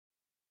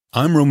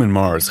I'm Roman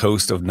Mars,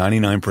 host of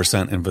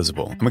 99%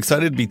 Invisible. I'm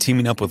excited to be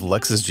teaming up with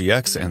Lexus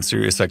GX and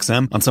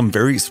SiriusXM on some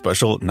very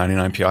special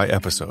 99PI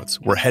episodes.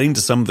 We're heading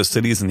to some of the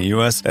cities in the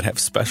U.S. that have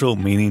special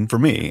meaning for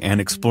me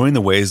and exploring the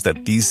ways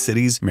that these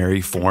cities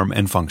marry form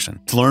and function.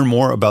 To learn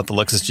more about the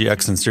Lexus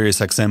GX and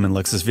SiriusXM and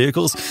Lexus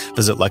vehicles,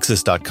 visit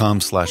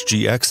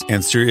lexus.com/GX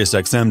and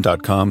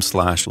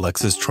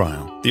SiriusXM.com/Lexus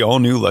Trial. The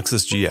all-new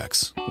Lexus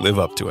GX. Live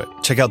up to it.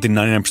 Check out the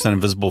 99%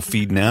 Invisible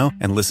feed now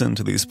and listen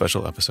to these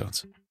special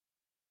episodes.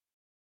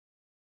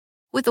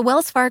 With the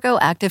Wells Fargo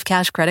Active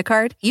Cash Credit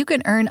Card, you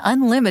can earn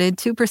unlimited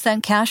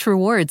 2% cash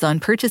rewards on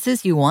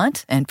purchases you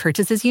want and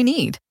purchases you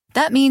need.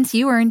 That means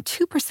you earn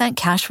 2%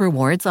 cash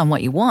rewards on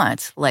what you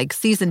want, like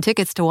season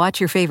tickets to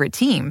watch your favorite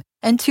team,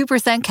 and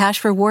 2%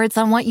 cash rewards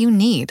on what you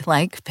need,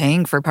 like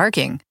paying for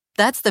parking.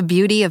 That's the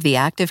beauty of the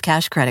Active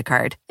Cash Credit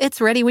Card. It's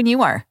ready when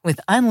you are, with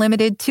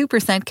unlimited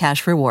 2%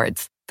 cash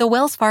rewards. The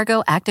Wells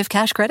Fargo Active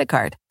Cash Credit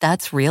Card.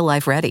 That's real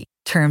life ready.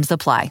 Terms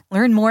apply.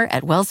 Learn more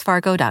at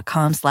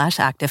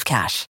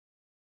wellsfargo.com/activecash.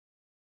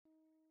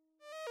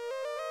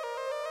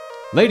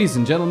 Ladies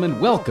and gentlemen,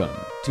 welcome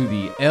to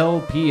the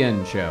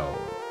LPN Show.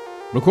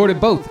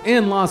 Recorded both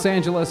in Los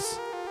Angeles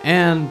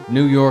and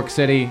New York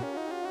City.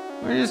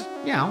 We're just,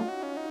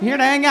 here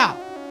to hang out.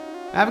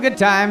 Have a good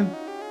time.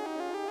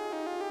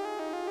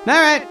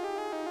 Alright.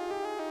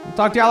 I'll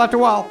talk to y'all after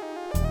a while.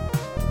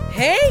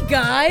 Hey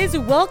guys,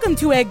 welcome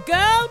to a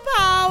Girl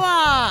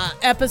Power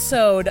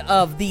episode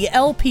of the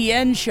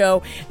LPN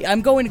Show.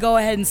 I'm going to go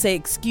ahead and say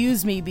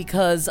excuse me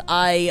because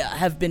I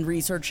have been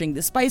researching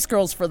the Spice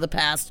Girls for the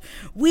past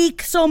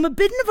week, so I'm a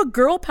bit of a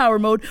girl power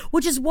mode,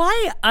 which is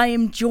why I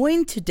am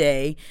joined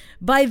today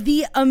by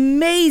the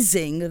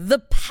amazing, the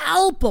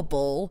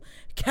palpable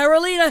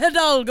Carolina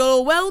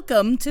Hidalgo.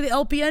 Welcome to the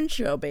LPN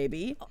Show,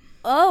 baby.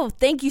 Oh,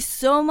 thank you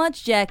so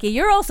much, Jackie.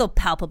 You're also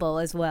palpable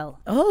as well.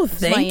 Oh,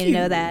 thank you. Just want you to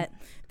know that.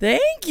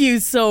 Thank you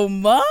so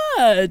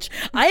much.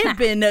 I have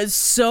been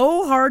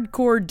so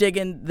hardcore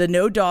digging the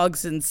No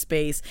Dogs in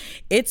Space.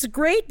 It's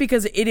great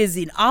because it is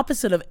the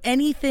opposite of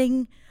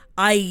anything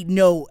I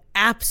know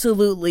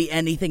absolutely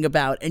anything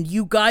about, and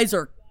you guys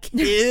are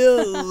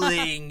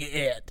killing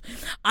it.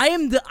 I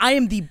am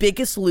the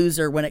biggest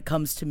loser when it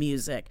comes to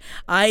music.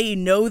 I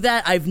know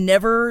that. I've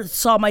never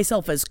saw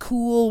myself as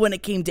cool when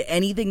it came to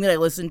anything that I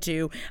listened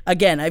to.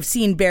 Again, I've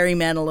seen Barry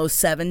Manilow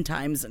 7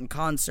 times in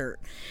concert.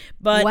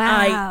 But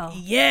wow.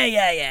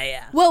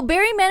 Yeah. Well,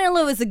 Barry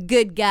Manilow is a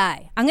good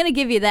guy. I'm going to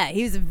give you that.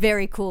 He was a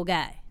very cool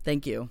guy.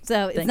 Thank you.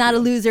 So it's not a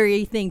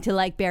loser-y thing to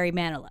like Barry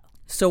Manilow.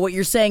 So what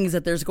you're saying is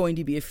that there's going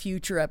to be a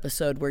future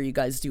episode where you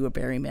guys do a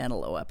Barry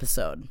Manilow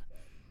episode.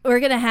 We're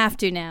going to have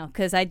to now,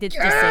 because I did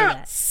just say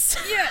that.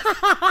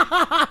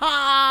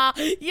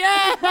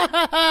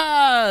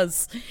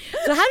 Yes!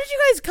 So how did you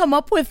guys come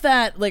up with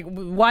that? Like,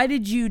 why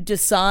did you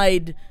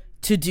decide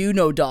to do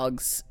No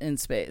Dogs in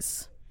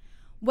Space?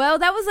 Well,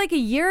 that was like a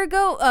year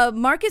ago.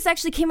 Marcus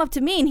actually came up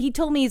to me and he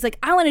told me, he's like,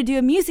 I want to do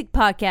a music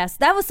podcast.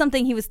 That was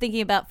something he was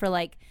thinking about for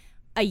like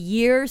a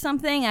year or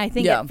something. I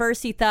think at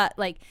first he thought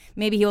like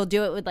maybe he'll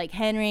do it with like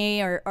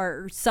Henry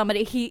or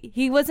somebody.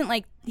 He wasn't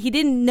like, he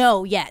didn't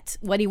know yet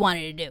what he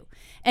wanted to do.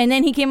 And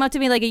then he came up to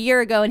me like a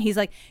year ago and he's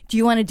like, do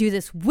you want to do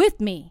this with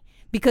me?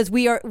 Because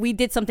we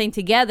did something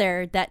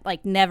together that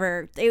like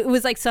never, it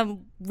was like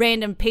some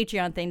random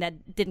Patreon thing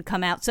that didn't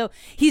come out. So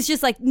he's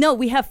just like, no,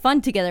 we have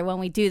fun together when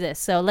we do this.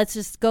 So let's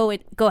just go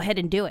ahead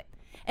and do it.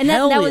 And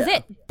that was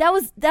it.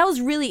 That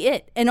was really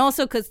it. And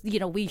also because,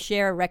 we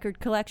share a record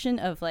collection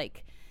of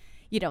like,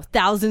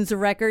 thousands of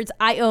records.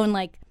 I own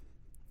like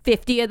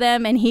 50 of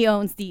them and he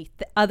owns the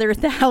other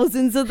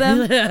thousands of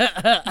them.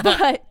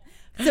 But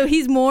so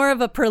he's more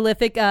of a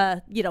prolific,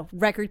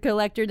 record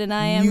collector than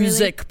I am.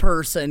 Music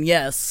person,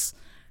 yes.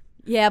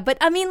 Yeah, but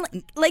I mean,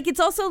 like,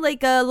 it's also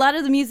like a lot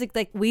of the music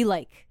like we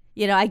like,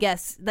 I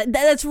guess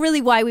that's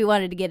really why we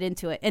wanted to get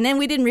into it. And then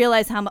we didn't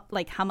realize how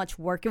much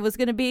work it was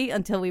going to be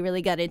until we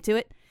really got into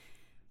it.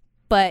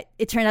 But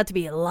it turned out to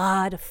be a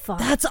lot of fun.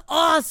 That's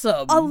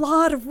awesome. A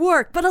lot of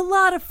work, but a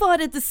lot of fun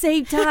at the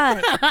same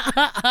time.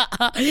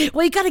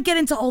 Well, you got to get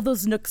into all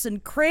those nooks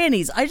and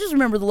crannies. I just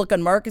remember the look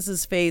on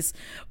Marcus's face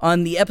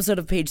on the episode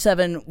of Page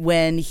 7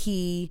 when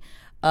he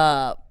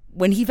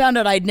found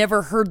out I'd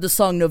never heard the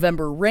song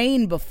November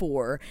Rain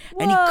before. Whoa.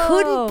 And he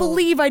couldn't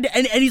believe and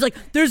he's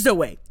like, there's no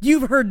way.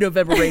 You've heard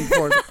November Rain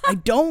before. I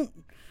don't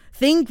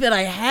think that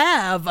I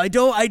have. I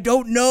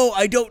don't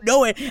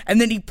know it.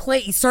 And then he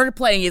started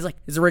playing. He's like,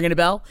 is it ringing a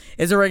bell?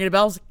 Is it ringing a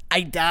bell?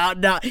 I doubt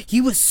not.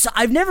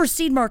 I've never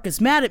seen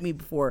Marcus mad at me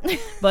before,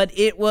 but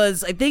I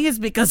think it's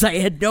because I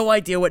had no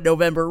idea what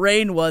November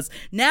Rain was.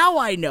 Now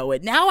I know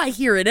it. Now I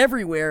hear it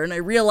everywhere and I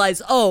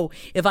realize,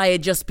 if I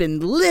had just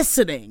been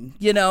listening,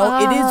 it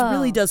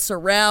really does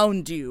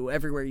surround you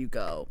everywhere you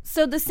go.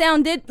 So the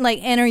sound did like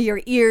enter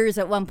your ears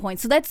at one point.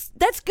 So that's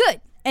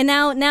good. And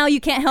now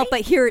you can't help but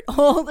hear it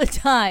all the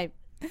time.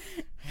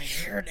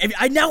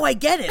 Now I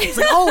get it. It's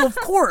like, of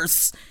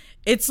course.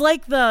 It's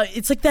like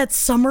that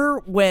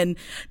summer when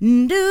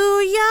New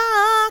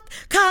York,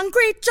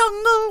 concrete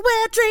jungle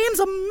where dreams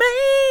are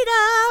made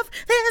of.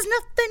 There's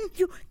nothing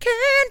you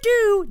can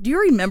do. Do you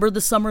remember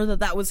the summer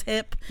that was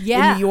hip in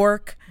New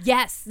York?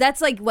 Yes.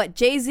 That's like what,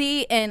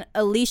 Jay-Z and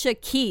Alicia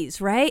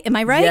Keys, right? Am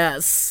I right?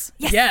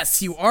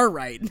 Yes, you are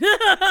right.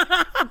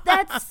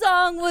 That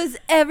song was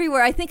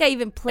everywhere. I think I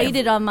even played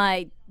it on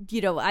my,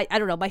 I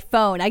don't know, my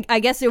phone. I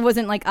guess it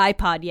wasn't like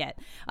iPod yet,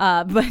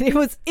 but it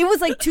was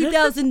like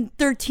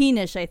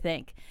 2013-ish, I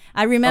think.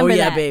 I remember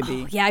that.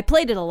 Baby. Oh, yeah, I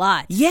played it a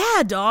lot.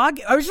 Yeah, dog.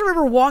 I just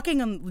remember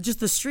walking on just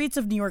the streets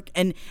of New York,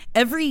 and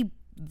every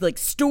like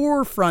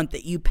storefront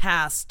that you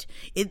passed,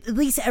 at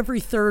least every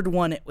third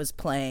one it was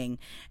playing.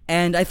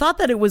 And I thought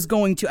that it was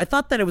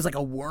like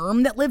a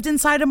worm that lived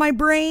inside of my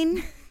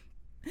brain.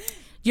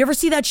 You ever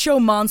see that show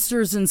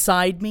Monsters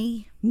Inside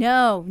Me?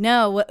 No.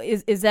 What,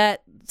 is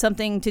that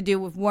something to do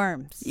with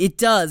worms? It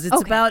does.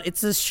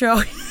 It's a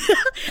show.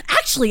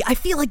 Actually, I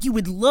feel like you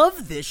would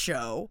love this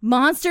show.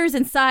 Monsters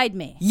Inside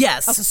Me.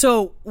 Yes. Okay.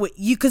 So,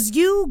 because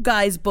you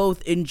guys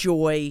both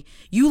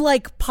you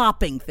like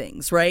popping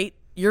things, right?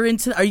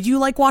 Are you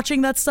like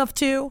watching that stuff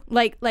too?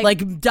 Like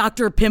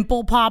Dr.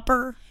 Pimple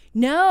Popper?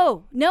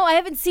 No, I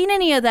haven't seen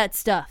any of that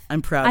stuff.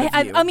 I'm proud of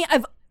you. I mean,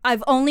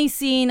 I've only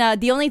seen,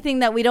 the only thing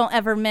that we don't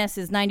ever miss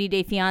is 90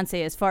 Day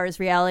Fiance as far as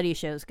reality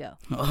shows go.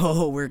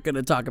 Oh, we're going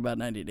to talk about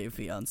 90 Day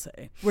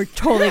Fiance. We're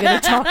totally going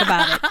to talk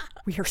about it.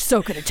 We are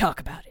so going to talk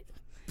about it.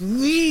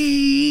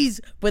 Please.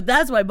 But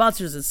that's why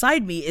Monsters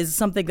Inside Me is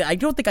something that I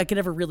don't think I could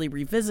ever really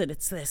revisit.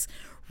 It's this,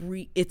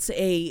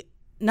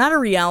 not a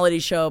reality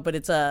show, but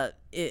it's a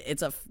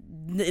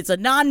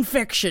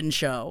nonfiction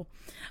show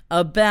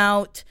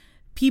about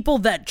people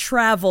that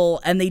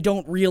travel and they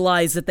don't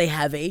realize that they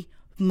have a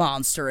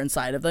monster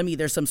inside of them,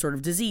 either some sort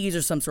of disease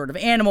or some sort of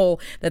animal,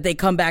 that they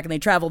come back and they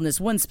travel. And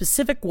this one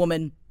specific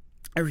woman,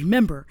 I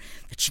remember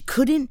that she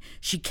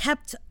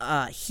kept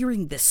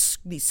hearing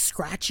these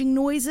scratching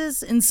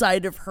noises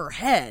inside of her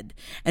head.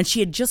 And she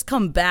had just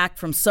come back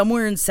from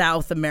somewhere in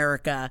South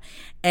America,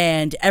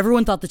 and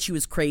everyone thought that she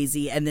was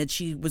crazy, and that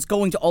she was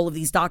going to all of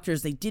these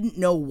doctors. They didn't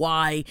know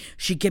why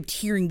she kept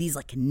hearing these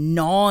like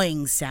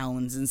gnawing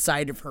sounds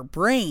inside of her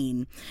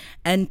brain.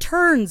 And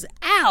turns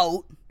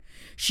out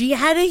she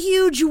had a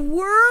huge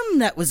worm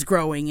that was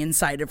growing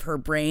inside of her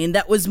brain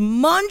that was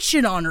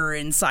munching on her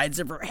insides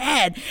of her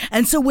head.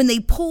 And so when they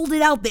pulled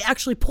it out, they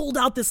actually pulled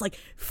out this like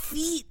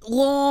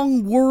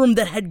feet-long worm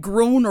that had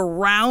grown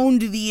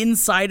around the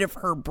inside of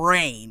her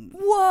brain.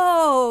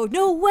 Whoa,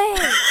 no way.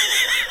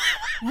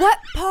 What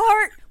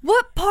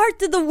part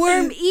did the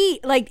worm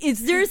eat? Like,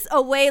 is there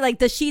a way, like,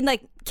 does she,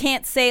 like,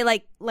 can't say,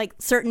 like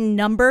certain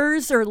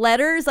numbers or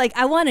letters? Like,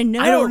 I want to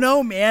know. I don't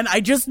know, man. I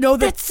just know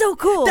that. That's so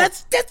cool.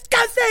 That's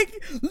disgusting.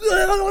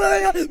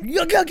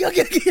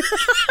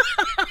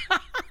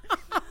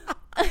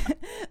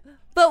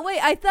 But wait,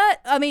 I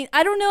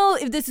don't know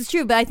if this is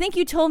true, but I think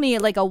you told me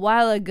like a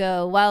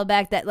while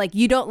back that like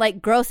you don't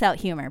like gross out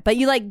humor, but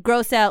you like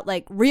gross out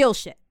like real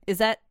shit. Is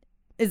that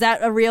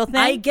a real thing?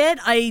 I think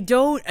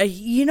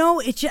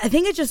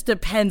it just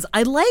depends.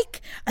 I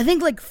think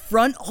like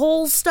front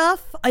hole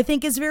stuff I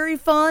think is very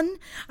fun.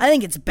 I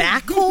think it's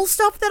back hole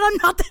stuff that I'm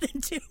not that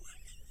into.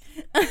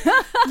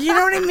 You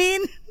know what I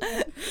mean?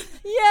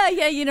 Yeah,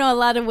 a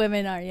lot of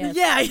women are, yes.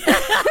 Yeah.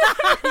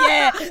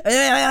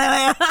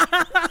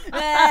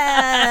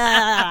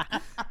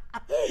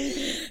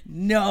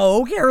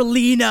 No,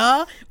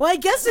 Carolina. Well, I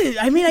guess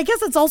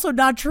it's also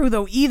not true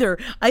though either.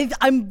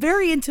 I'm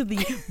very into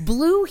the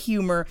blue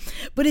humor,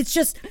 but it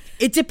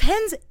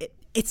depends.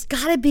 It's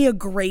got to be a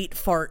great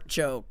fart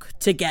joke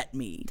to get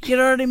me. You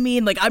know what I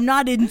mean? Like, I'm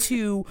not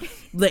into,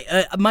 like,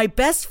 my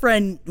best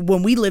friend,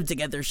 when we lived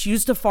together, she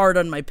used to fart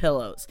on my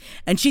pillows.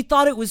 And she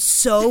thought it was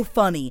so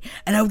funny.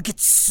 And I would get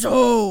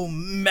so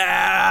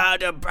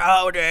mad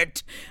about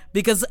it.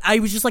 Because I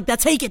was just like,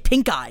 that's how you get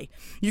pink eye.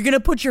 You're going to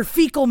put your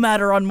fecal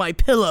matter on my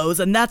pillows,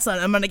 and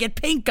I'm going to get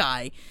pink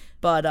eye.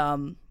 But, I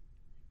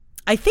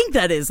think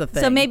that is a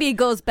thing. So maybe it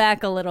goes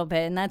back a little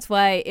bit, and that's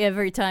why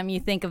every time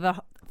you think of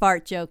a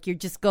fart joke, you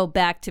just go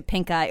back to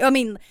pink eye. I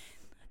mean,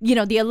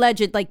 the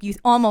alleged, like, you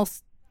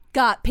almost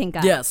got pink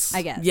eye. Yes.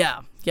 I guess.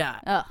 Yeah.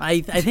 Ugh. I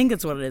think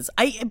that's what it is.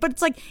 But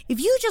it's like, if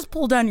you just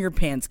pull down your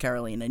pants,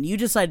 Carolina, and you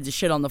decided to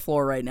shit on the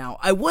floor right now,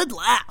 I would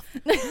laugh.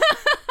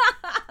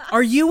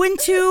 Are you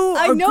into...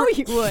 I know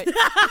you would.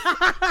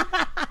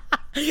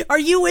 Are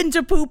you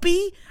into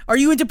poopy? Are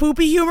you into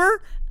poopy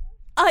humor?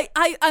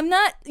 I'm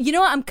not,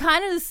 I'm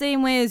kind of the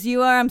same way as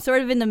you are. I'm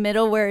sort of in the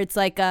middle where it's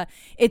like,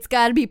 it's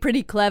got to be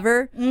pretty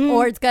clever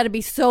or it's got to be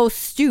so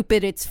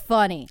stupid it's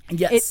funny.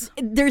 Yes.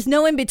 There's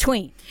no in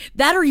between.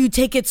 That or you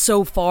take it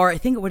so far. I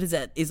think, what is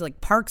that? Is like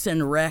Parks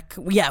and Rec.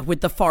 Yeah, with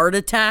the fart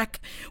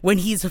attack when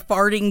he's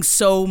farting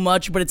so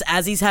much, but it's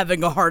as he's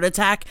having a heart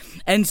attack.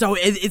 And so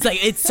it's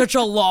like, it's such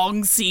a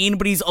long scene,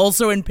 but he's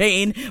also in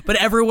pain. But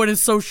everyone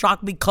is so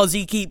shocked because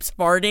he keeps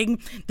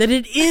farting that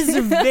it is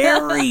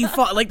very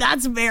fun. Like,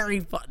 that's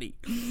very funny.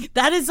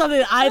 That is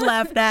something I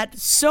laughed at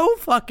so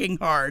fucking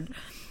hard.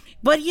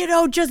 But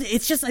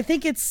I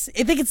think it's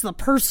the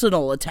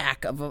personal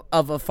attack of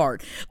a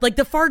fart. Like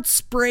the fart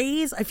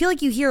sprays. I feel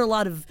like you hear a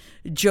lot of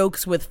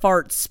jokes with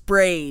fart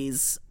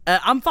sprays.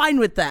 I'm fine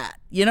with that.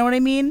 You know what I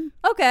mean?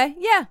 Okay.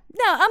 Yeah.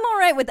 No, I'm all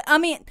right with that. I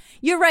mean,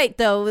 you're right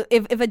though.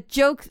 If a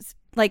joke,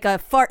 like a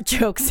fart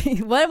joke,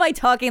 what am I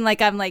talking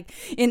like I'm like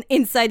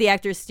inside the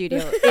actor's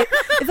studio?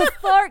 If a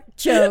fart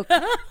joke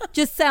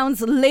just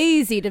sounds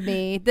lazy to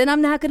me, then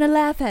I'm not gonna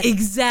laugh at it.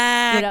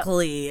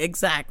 Exactly.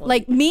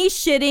 Like me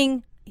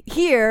shitting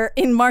here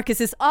in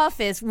Marcus's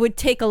office would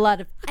take a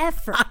lot of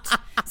effort.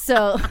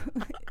 So,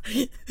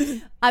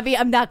 I mean,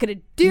 I'm not going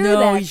to do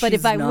that, but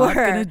if I were,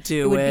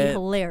 it would be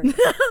hilarious.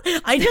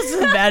 I just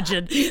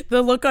imagine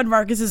the look on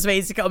Marcus's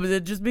face coming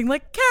and just being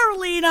like,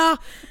 Carolina,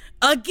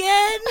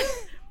 again?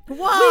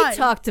 Why? We've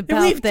talked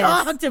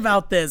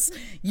about this.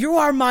 You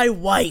are my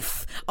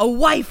wife. A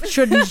wife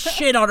shouldn't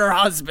shit on her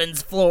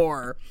husband's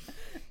floor.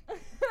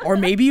 Or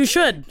maybe you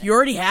should. You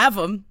already have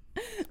him.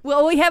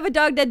 Well, we have a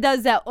dog that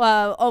does that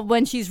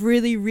when she's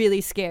really,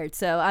 really scared.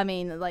 So, I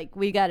mean, like,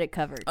 we got it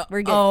covered.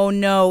 We're good. Oh,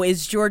 no.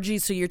 Is Georgie,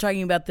 so you're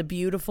talking about the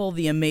beautiful,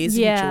 the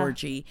amazing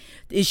Georgie.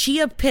 Is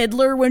she a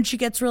piddler when she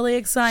gets really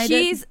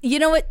excited? You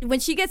know what? When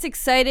she gets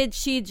excited,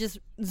 she just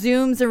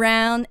zooms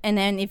around. And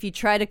then if you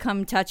try to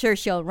come touch her,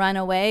 she'll run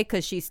away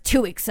because she's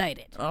too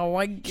excited. Oh,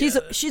 my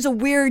God. She's a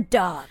weird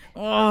dog.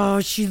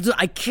 Oh,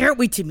 I can't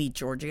wait to meet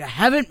Georgie. I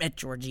haven't met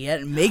Georgie yet.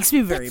 It makes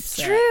me very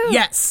upset. True.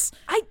 Yes.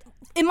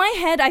 In my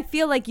head, I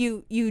feel like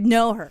you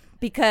know her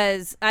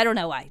because I don't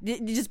know why.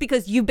 Just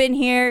because you've been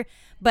here,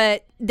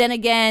 but then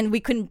again, we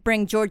couldn't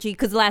bring Georgie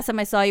because the last time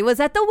I saw you was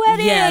at the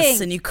wedding.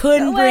 Yes, and you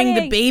couldn't bring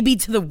the baby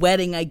to the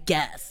wedding, I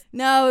guess.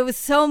 No, it was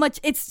so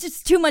much. It's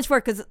just too much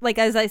work because, like,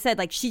 as I said,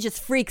 like, she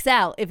just freaks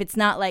out if it's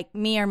not like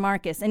me or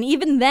Marcus. And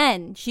even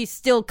then, she's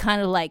still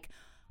kind of like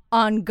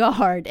on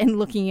guard and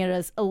looking at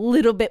us a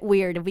little bit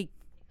weird if we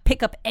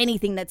pick up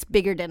anything that's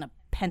bigger than a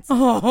pencil.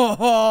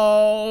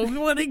 Oh,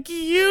 what a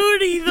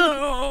cutie,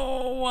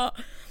 though.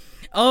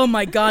 Oh,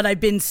 my God, I've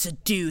been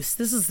seduced.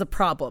 This is the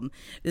problem.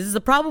 This is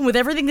the problem with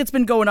everything that's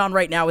been going on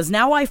right now is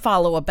now I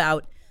follow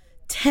about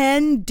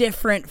 10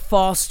 different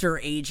foster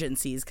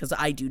agencies because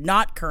I do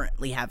not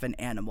currently have an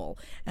animal,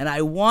 and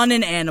I want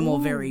an animal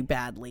very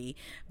badly,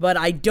 but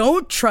I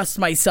don't trust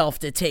myself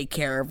to take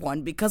care of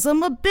one because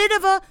I'm a bit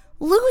of a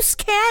loose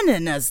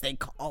cannon, as they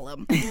call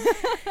him.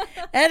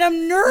 And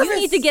I'm nervous. You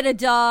need to get a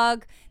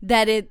dog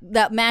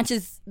that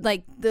matches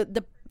like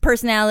the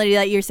personality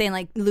that you're saying,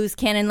 like loose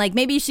cannon. Like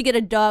maybe you should get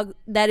a dog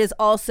that is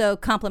also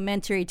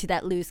complementary to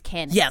that loose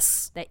cannon.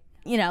 Yes. That,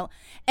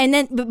 and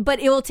then,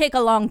 but it will take a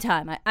long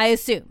time. I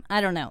assume.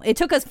 I don't know. It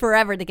took us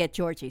forever to get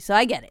Georgie, so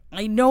I get it.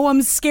 I know,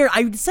 I'm scared.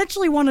 I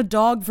essentially want a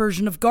dog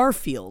version of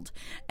Garfield,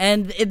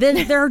 and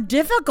then they're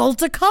difficult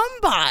to come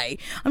by.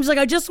 I'm just like,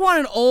 I just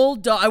want an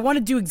old dog. I want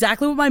to do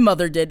exactly what my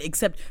mother did,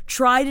 except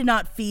try to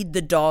not feed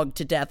the dog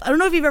to death. I don't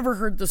know if you've ever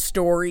heard the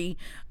story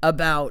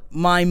about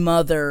my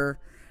mother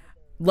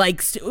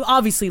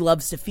obviously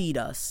loves to feed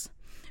us,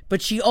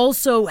 but she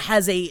also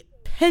has a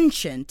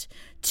penchant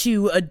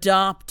to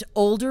adopt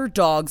older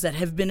dogs that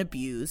have been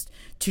abused,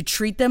 to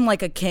treat them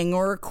like a king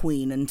or a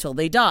queen until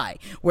they die,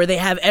 where they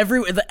have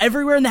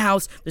everywhere in the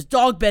house, there's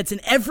dog beds in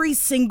every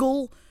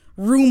single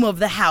room of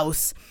the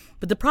house.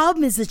 But the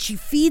problem is that she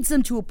feeds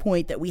them to a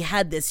point that we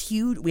had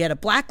a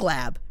black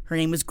lab, her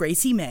name was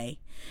Gracie May,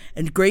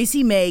 and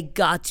Gracie May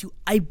got to,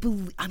 I'm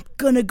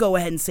gonna go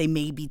ahead and say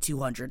maybe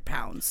 200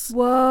 pounds.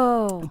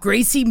 Whoa.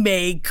 Gracie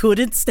May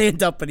couldn't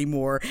stand up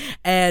anymore,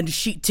 and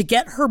to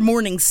get her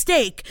morning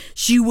steak,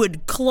 she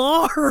would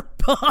claw her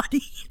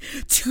body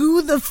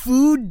to the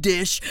food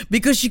dish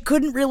because she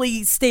couldn't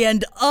really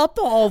stand up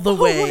all the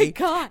way. Oh my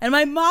God. And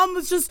my mom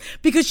was just,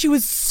 because she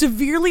was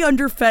severely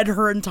underfed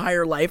her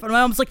entire life, and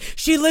my mom's like,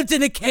 she lived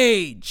in a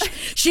cage.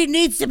 She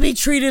needs to be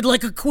treated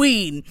like a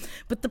queen.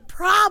 But the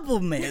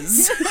problem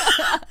is,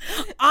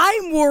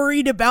 I'm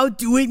worried about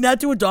doing that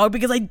to a dog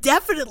because I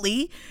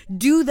definitely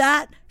do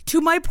that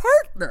to my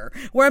partner,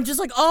 where I'm just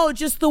like, oh,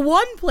 just the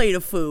one plate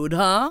of food,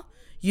 huh?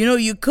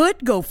 You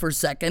could go for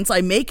seconds.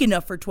 I make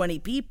enough for 20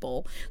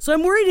 people. So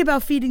I'm worried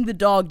about feeding the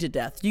dog to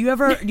death. Do you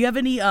have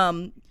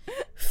any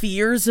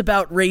fears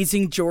about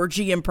raising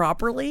Georgie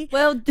improperly?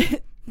 Well,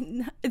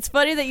 it's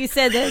funny that you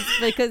said this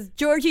because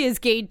Georgie has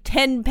gained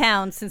 10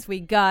 pounds since we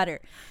got her.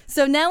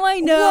 So now I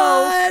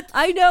know. What?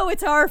 I know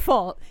it's our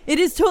fault. It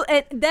is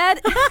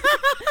that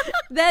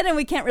and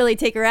we can't really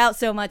take her out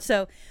so much.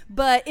 So,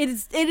 but it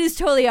is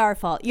totally our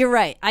fault. You're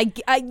right. I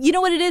you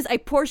know what it is? I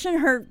portion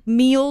her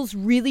meals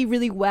really,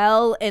 really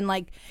well, and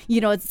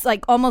it's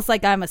like almost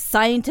like I'm a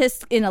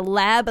scientist in a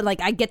lab, and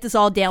like I get this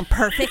all down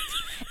perfect,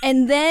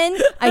 and then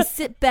I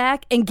sit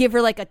back and give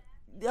her like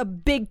a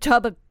big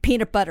tub of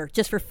peanut butter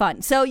just for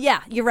fun. So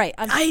yeah, you're right.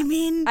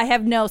 I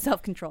have no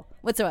self-control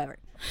whatsoever.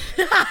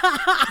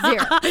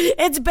 Zero.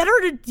 It's better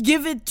to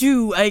give it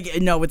to,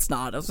 no, it's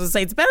not. I was going to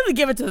say, it's better to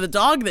give it to the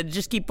dog than to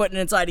just keep putting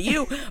it inside of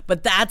you.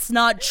 But that's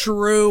not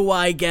true,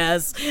 I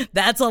guess.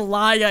 That's a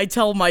lie I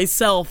tell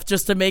myself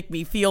just to make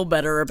me feel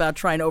better about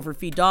trying to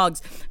overfeed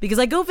dogs. Because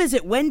I go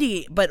visit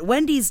Wendy, but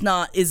Wendy's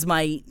is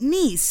my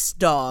niece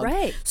dog.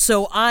 Right.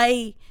 So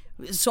I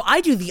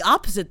do the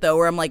opposite, though,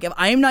 where I'm like, if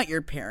I am not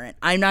your parent,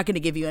 I'm not going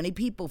to give you any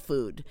people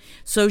food.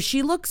 So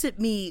she looks at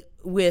me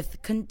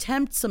with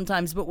contempt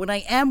sometimes, but when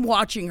I am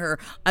watching her,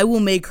 I will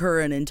make her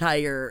an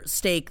entire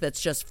steak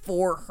that's just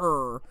for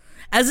her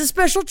as a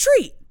special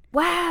treat.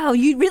 Wow,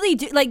 you really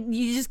do, like,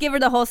 you just give her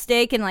the whole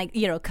steak and, like,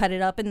 you know, cut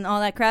it up and all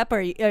that crap,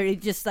 or you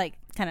just, like,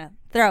 kind of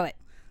throw it?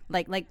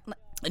 Like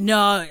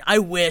No, I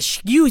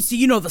wish. You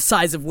know the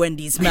size of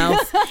Wendy's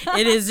mouth.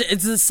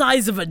 It's the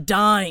size of a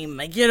dime.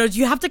 Like, you know,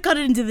 you have to cut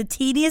it into the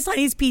teeniest,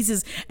 tiniest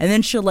pieces, and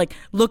then she'll like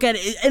look at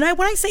it. And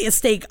when I say a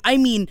steak, I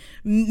mean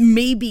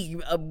maybe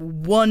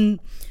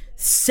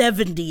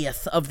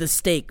 1/70th of the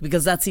steak,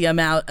 because that's the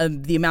amount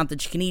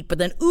that she can eat. But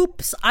then,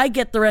 oops, I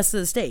get the rest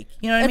of the steak.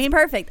 You know what I mean?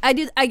 That's perfect. I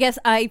guess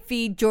I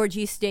feed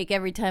Georgie steak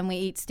every time we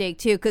eat steak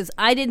too, because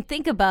I didn't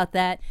think about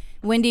that.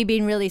 Wendy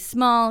being really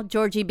small,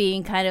 Georgie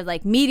being kind of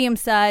like medium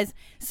size.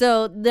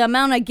 So the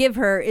amount I give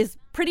her is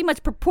pretty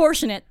much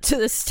proportionate to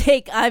the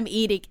steak I'm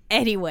eating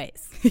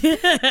anyways.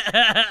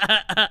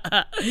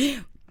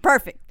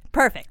 Perfect.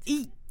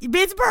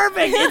 It's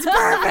perfect.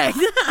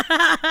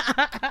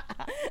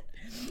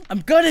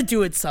 I'm going to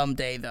do it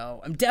someday,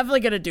 though. I'm definitely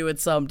going to do it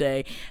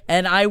someday.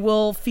 And I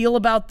will feel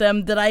about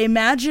them that I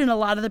imagine a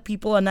lot of the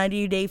people on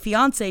 90 Day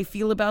Fiance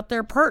feel about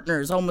their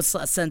partners. Almost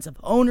a sense of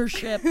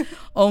ownership,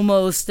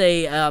 almost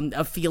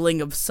a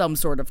feeling of some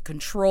sort of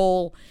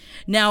control.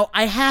 Now,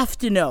 I have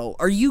to know,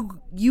 are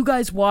you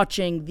guys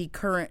watching the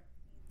current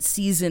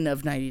season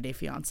of 90 Day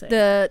Fiance?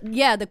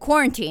 The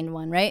quarantine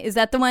one, right? Is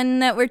that the one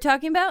that we're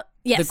talking about?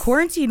 Yes. The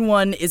quarantine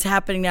one is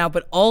happening now,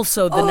 but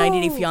also the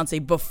 90 Day Fiance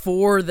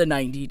before the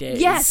 90 days.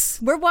 Yes,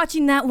 we're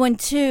watching that one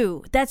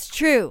too. That's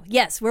true.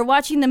 Yes, we're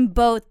watching them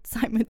both,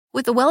 Simon.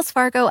 With the Wells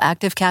Fargo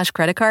Active Cash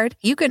Credit Card,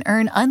 you can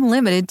earn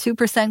unlimited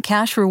 2%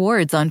 cash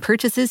rewards on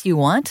purchases you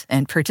want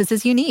and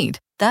purchases you need.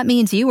 That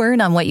means you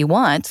earn on what you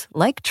want,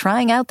 like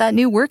trying out that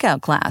new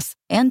workout class,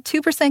 and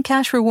 2%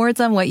 cash rewards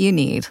on what you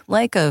need,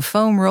 like a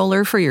foam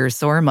roller for your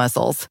sore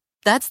muscles.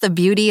 That's the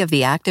beauty of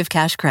the Active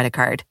Cash Credit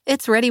Card.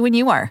 It's ready when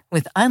you are,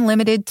 with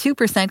unlimited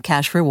 2%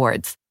 cash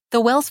rewards.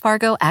 The Wells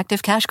Fargo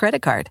Active Cash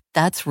Credit Card.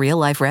 That's real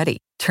life ready.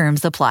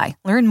 Terms apply.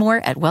 Learn more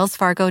at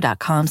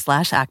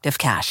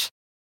wellsfargo.com/activecash.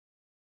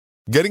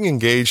 Getting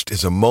engaged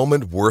is a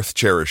moment worth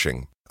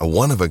cherishing. A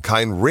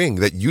one-of-a-kind ring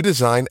that you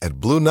design at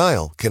Blue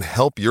Nile can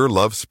help your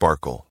love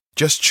sparkle.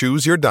 Just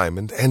choose your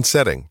diamond and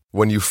setting.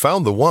 When you've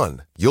found the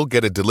one, you'll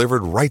get it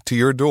delivered right to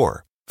your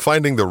door.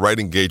 Finding the right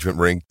engagement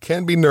ring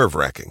can be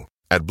nerve-wracking.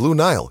 At Blue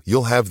Nile,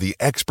 you'll have the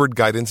expert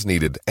guidance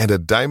needed and a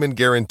diamond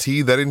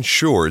guarantee that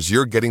ensures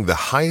you're getting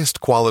the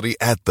highest quality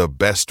at the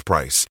best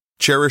price.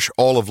 Cherish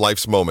all of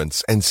life's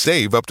moments and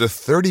save up to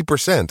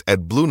 30%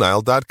 at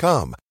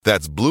BlueNile.com.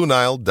 That's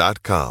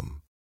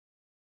BlueNile.com.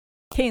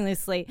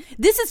 Painlessly.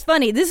 This is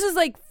funny. This was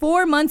like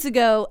 4 months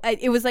ago.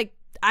 It was like,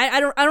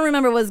 I don't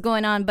remember what was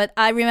going on, but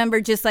I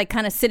remember just like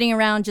kind of sitting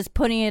around, just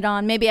putting it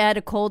on. Maybe I had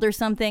a cold or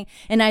something.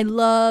 And I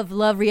love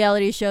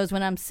reality shows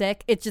when I'm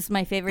sick. It's just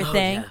my favorite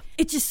thing. Yeah.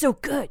 It's just so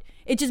good.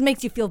 It just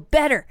makes you feel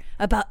better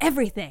about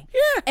everything.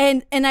 Yeah.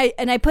 And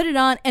I put it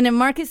on, and then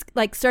Marcus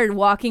like started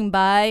walking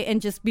by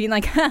and just being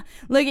like,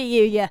 look at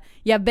you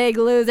big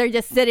loser,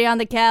 just sitting on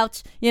the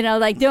couch, you know,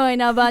 like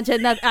doing a bunch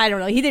of nothing. I don't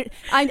know. He did.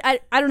 I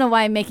don't know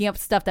why I'm making up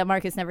stuff that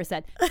Marcus never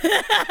said.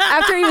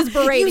 After he was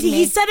berating me.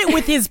 He said it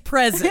with his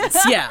presence.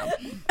 Yeah.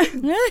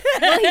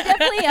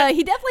 Well,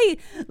 he definitely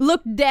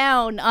looked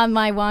down on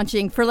my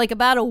watching for like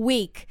about a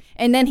week,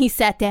 and then he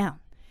sat down.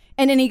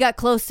 And then he got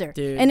closer.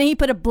 Dude. And then he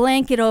put a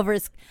blanket over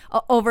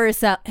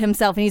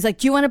himself. And he's like,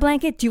 do you want a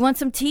blanket? Do you want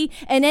some tea?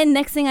 And then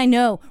next thing I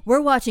know,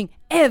 we're watching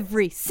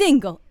every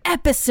single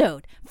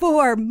episode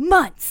for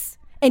months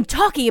and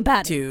talking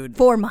about it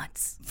for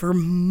months. For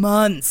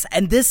months.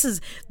 And this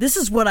is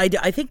what I do.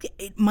 I think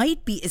it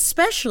might be,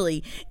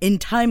 especially in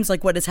times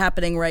like what is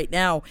happening right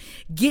now,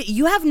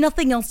 you have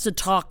nothing else to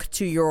talk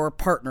to your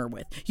partner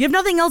with. You have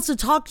nothing else to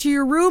talk to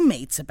your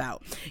roommates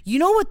about. You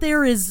know what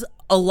there is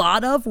a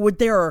lot of? What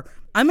there are,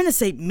 I'm going to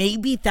say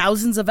maybe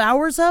thousands of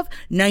hours of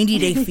 90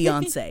 Day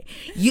Fiance.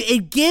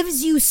 It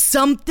gives you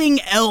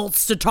something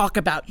else to talk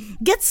about.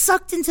 Get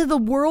sucked into the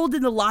world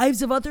and the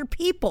lives of other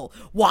people.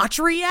 Watch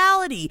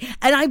reality.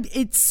 And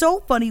it's so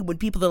funny when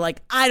people are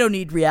like, I don't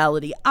need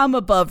reality. I'm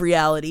above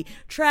reality.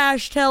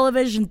 Trash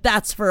television,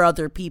 that's for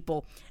other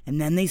people. And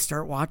then they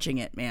start watching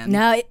it, man.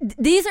 No,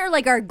 these are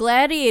like our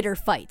gladiator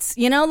fights.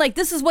 You know, like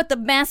this is what the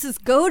masses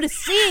go to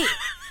see.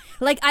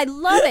 Like, I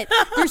love it.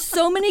 There's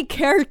so many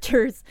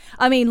characters.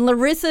 I mean,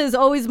 Larissa is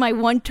always my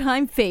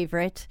one-time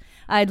favorite.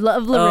 I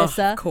love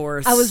Larissa. Of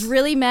course. I was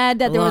really mad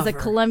that there was a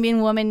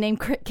Colombian woman named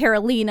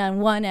Carolina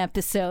in one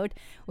episode,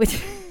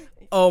 which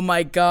Oh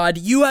my God.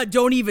 You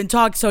don't even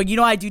talk. So,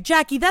 I do.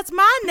 Jackie, that's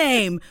my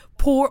name.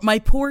 My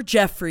poor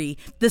Jeffrey.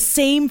 The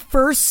same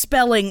first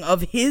spelling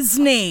of his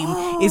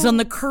name is on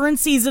the current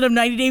season of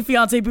 90 Day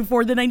Fiance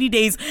Before the 90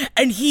 Days.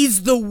 And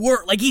he's the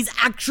worst. Like, he's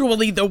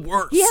actually the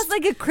worst. He has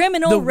like a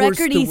criminal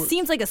record. He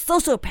seems like a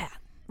sociopath,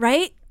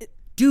 right?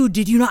 Dude,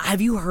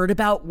 have you heard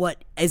about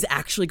what is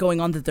actually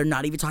going on that they're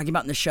not even talking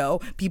about in the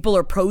show? People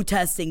are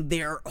protesting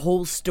their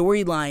whole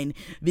storyline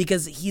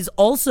because he's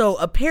also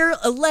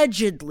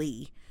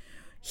allegedly,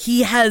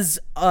 he has,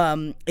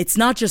 it's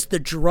not just the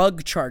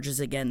drug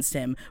charges against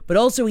him, but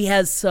also he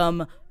has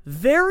some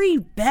very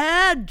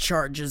bad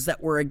charges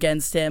that were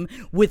against him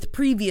with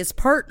previous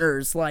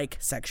partners, like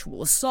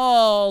sexual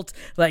assault,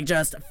 like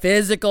just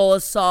physical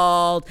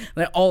assault,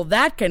 like all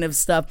that kind of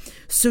stuff.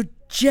 So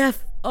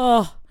Jeff,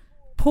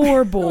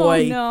 poor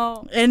boy. Oh,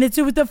 no. And it's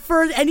with the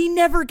first, and he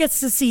never gets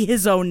to see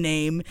his own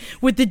name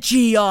with the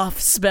G off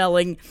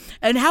spelling.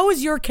 And how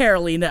was your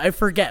Carolina? I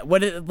forget.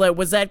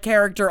 Was that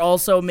character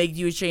also make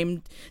you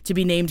ashamed to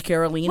be named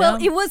Carolina? Well,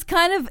 it was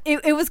kind of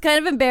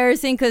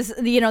embarrassing because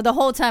the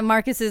whole time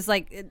Marcus is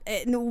like,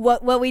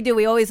 what we do,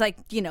 we always like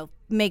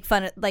make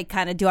fun of, like,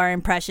 kind of do our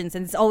impressions,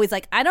 and it's always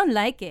like, I don't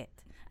like it.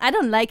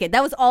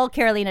 That was all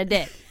Carolina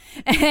did.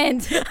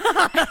 And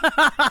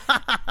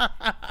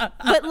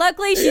but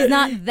luckily she's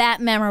not that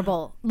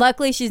memorable.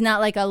 Luckily she's not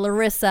like a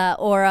Larissa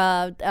or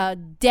a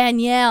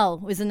Danielle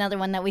was another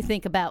one that we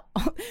think about.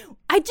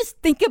 I just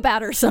think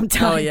about her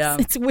sometimes. Oh yeah,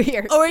 it's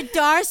weird. Or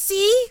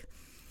Darcy.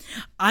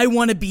 I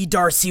want to be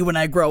Darcy when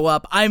I grow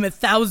up. I'm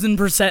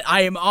 1,000%.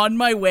 I am on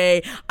my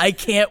way. I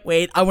can't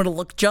wait. I want to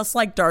look just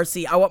like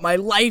Darcy. I want my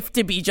life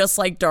to be just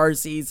like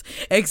Darcy's,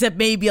 except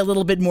maybe a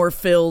little bit more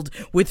filled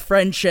with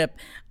friendship,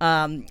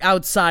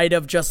 outside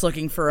of just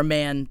looking for a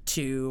man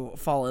to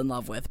fall in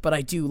love with. But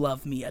I do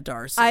love me a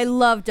Darcy. I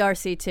love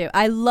Darcy too.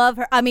 I love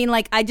her. I mean,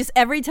 like,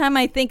 every time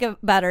I think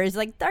about her, it's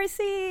like,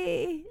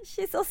 Darcy,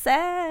 she's so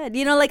sad.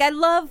 I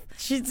love.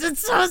 She's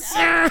so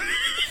sad.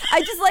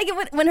 I just like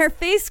it when her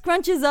face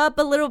scrunches up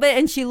a little bit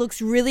and she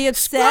looks really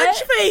upset.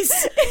 Scrunch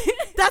face.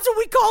 That's what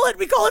we call it.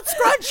 We call it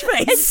scrunch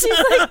face. And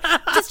she's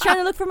like, just trying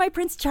to look for my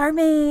Prince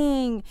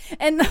Charming.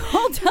 And the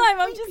whole time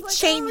I'm just like,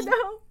 Jamie. oh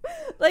no.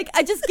 Like,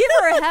 I just give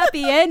her a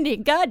happy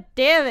ending. God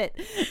damn it.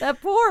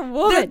 That poor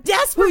woman. They're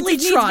desperately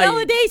trying.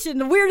 Needs validation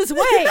the weirdest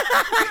way.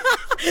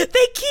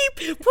 They keep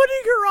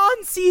putting her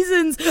on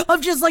seasons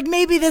of just like,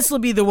 maybe this will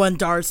be the one,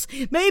 Darce.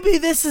 Maybe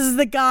this is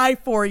the guy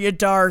for you,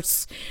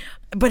 Darce.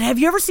 But have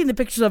you ever seen the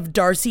pictures of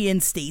Darcy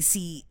and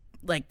Stacy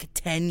like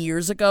 10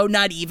 years ago?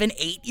 Not even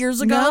 8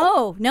 years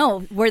ago?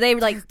 No. Were they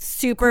like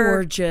super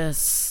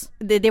gorgeous?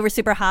 They were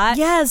super hot?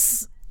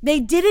 Yes. They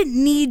didn't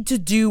need to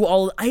do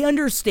all. I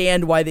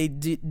understand why they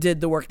did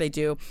the work they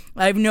do.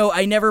 I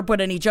never put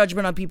any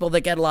judgment on people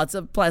that get lots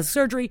of plastic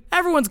surgery.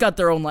 Everyone's got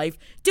their own life.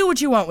 Do what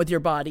you want with your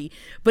body.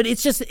 But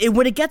it's just,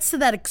 when it gets to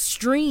that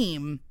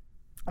extreme,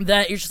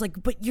 that you're just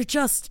like, but you're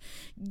just,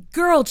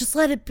 girl, just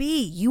let it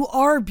be. You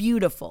are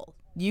beautiful.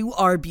 You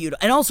are beautiful.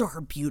 And also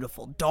her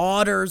beautiful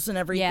daughters and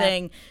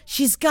everything. Yeah.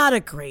 She's got a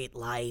great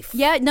life.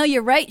 Yeah, no,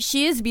 you're right.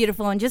 She is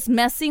beautiful. And just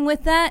messing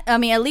with that, I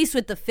mean, at least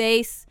with the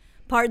face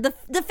part,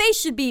 the face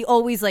should be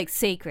always like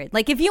sacred.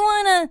 Like, if you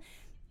want to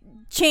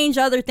change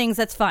other things,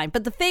 that's fine.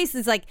 But the face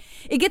is like,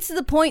 it gets to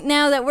the point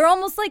now that we're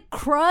almost like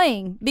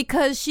crying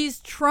because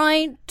she's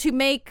trying to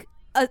make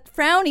a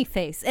frowny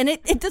face, and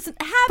it doesn't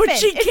happen. But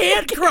she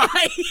can't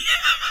cry.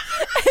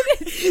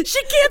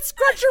 She can't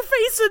scrunch her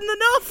face in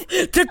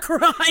enough to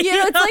cry.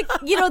 It's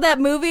like, that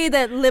movie,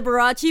 that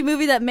Liberace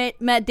movie that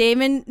Matt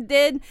Damon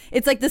did.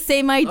 It's like the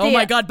same idea. Oh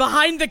my God,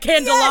 Behind the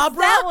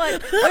Candelabra? Yes, that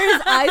one, where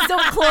his eyes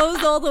don't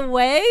close all the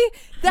way.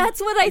 That's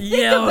what I think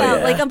about.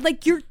 Yeah. Like, I'm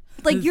like,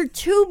 you're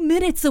 2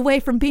 minutes away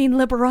from being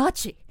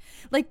Liberace.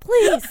 Like,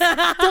 please,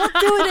 don't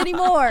do it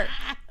anymore.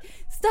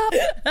 Stop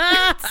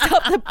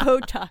the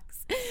Botox.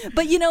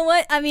 But you know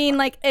what? I mean,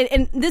 like,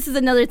 and this is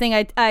another thing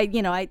I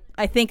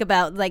think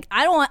about. Like,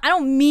 I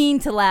don't mean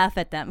to laugh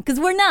at them, because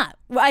we're not.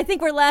 I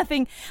think we're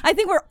laughing. I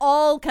think we're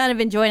all kind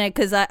of enjoying it,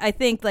 because I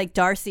think, like,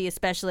 Darcy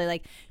especially,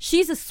 like,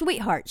 she's a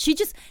sweetheart. She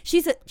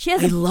has a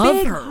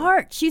big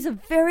heart. She's a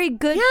very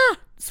good,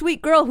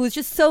 sweet girl who's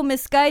just so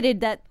misguided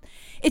that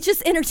it's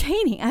just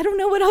entertaining. I don't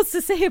know what else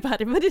to say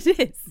about it, but it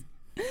is.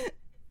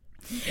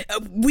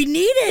 We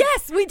need it.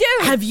 Yes, we do.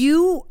 Have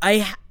you?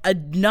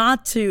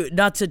 Not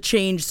to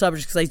change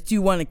subjects, because I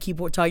do want to keep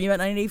talking about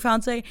 90 Day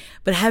Fiance.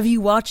 But have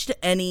you watched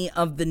any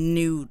of the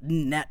new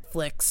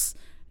Netflix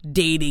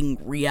dating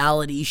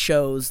reality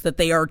shows that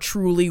they are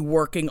truly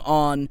working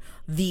on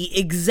the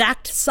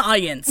exact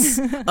science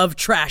of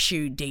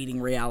trashy dating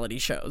reality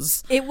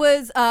shows? It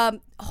was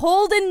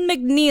Holden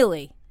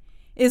McNeely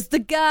is the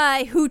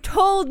guy who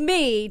told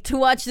me to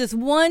watch this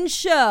one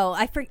show.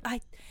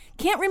 I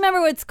can't remember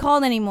what it's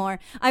called anymore.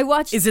 I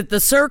watched. Is it The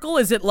Circle?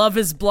 Is it Love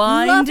is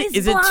Blind? Love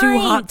is Blind. It too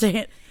hot to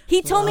hit?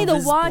 He told me to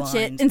watch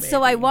it, and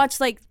so I watched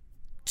like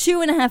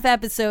 2.5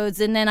 episodes,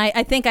 and then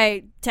I think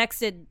I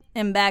texted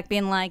him back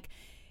being like,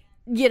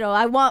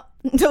 I want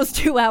those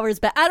 2 hours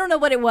back. I don't know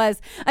what it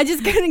was. I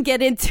just couldn't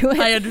get into it.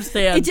 I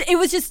understand. It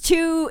was just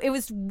it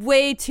was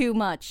way too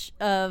much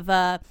of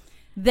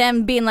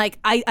them being like,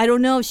 I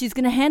don't know if she's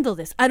going to handle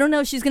this. I don't know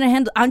if she's going to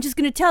handle, I'm just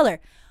going to tell her,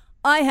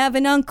 I have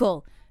an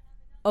uncle.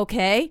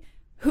 Okay.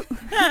 Who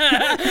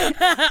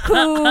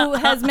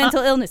has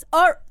mental illness.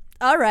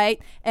 All right.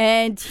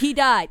 And he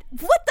died.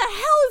 What the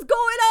hell is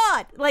going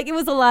on? Like, it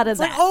was a lot of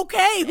that. Like,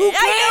 okay, who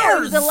cares?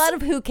 It was a lot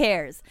of who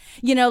cares.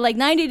 Like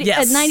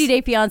 90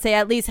 Day Fiance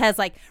at least has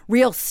like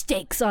real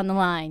stakes on the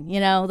line,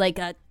 like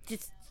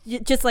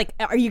just like,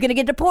 are you going to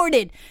get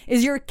deported?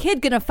 Is your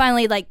kid going to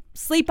finally like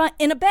sleep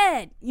in a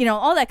bed?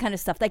 All that kind of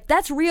stuff. Like,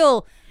 that's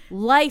real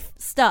life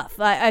stuff.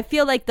 I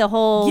feel like the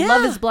whole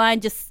Love is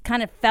Blind just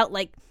kind of felt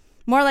like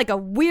more like a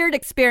weird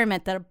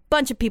experiment that a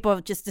bunch of people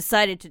have just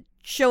decided to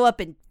show up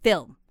and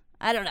film.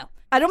 I don't know.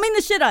 I don't mean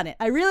to shit on it.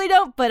 I really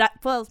don't, but I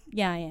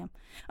am.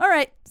 All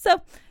right.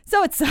 So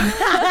it's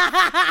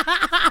I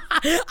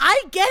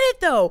get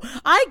it though.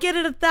 I get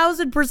it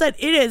 1,000%.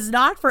 It is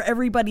not for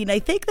everybody, and I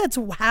think that's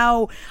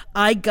how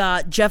I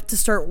got Jeff to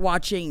start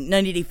watching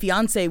 90 Day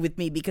Fiance with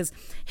me, because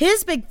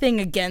his big thing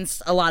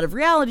against a lot of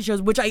reality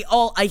shows, which I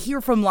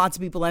hear from lots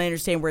of people, and I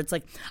understand, where it's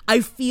like,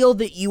 I feel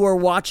that you are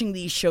watching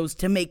these shows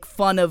to make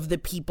fun of the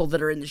people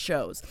that are in the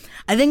shows.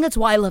 I think that's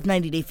why I love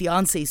 90 Day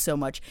Fiance so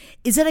much,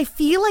 is that I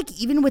feel like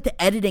even with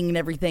the editing and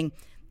everything,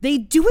 they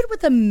do it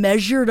with a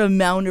measured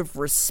amount of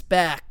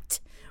respect,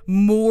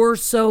 more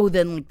so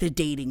than like the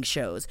dating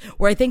shows,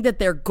 where I think that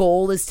their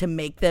goal is to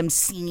make them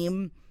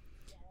seem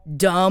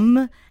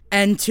dumb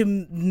and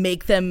to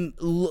make them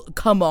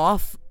come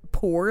off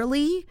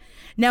poorly.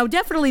 Now,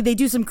 definitely they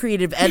do some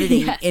creative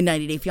editing in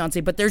 90 Day Fiance,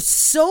 but there's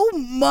so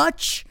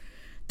much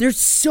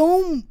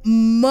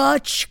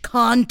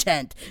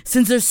content,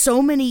 since there's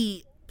so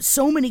many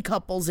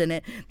couples in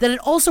it, that it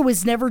also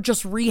is never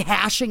just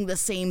rehashing the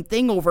same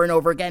thing over and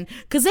over again,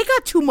 because they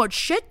got too much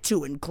shit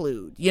to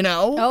include,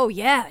 Oh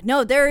yeah,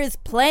 no, there is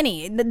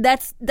plenty.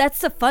 That's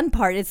the fun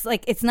part. It's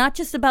like, it's not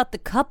just about the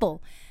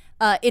couple,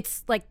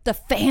 it's like the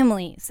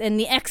families and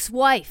the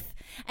ex-wife,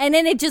 and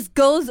then it just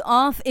goes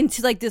off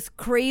into like this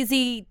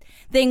crazy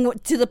thing,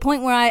 to the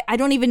point where I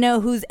don't even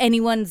know whose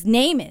anyone's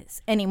name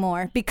is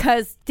anymore,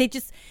 because they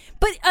just,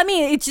 but I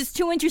mean, it's just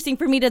too interesting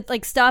for me to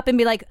like stop and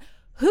be like,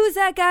 who's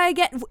that guy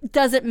again?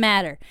 Doesn't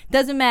matter. No.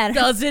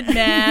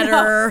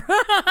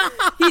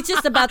 He's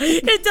just about to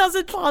it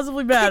doesn't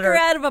possibly matter. Kick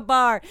her out of a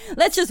bar.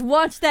 Let's just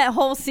watch that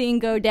whole scene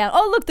go down.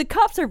 Oh, look, the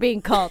cops are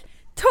being called.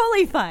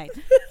 Totally fine.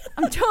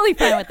 I'm totally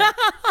fine with that.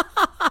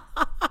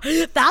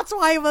 That's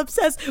why I'm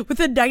obsessed with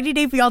the 90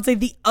 Day Fiance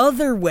the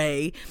other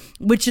way,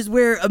 which is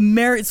where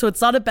so it's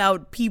not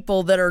about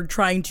people that are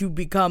trying to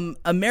become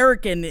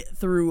American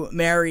through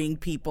marrying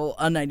people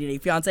on 90 Day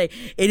Fiance.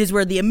 It is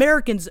where the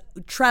Americans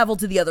travel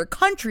to the other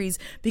countries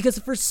because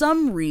for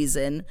some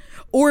reason,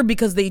 or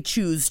because they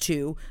choose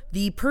to,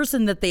 the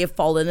person that they have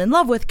fallen in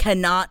love with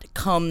cannot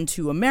come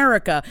to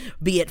America,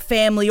 be it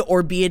family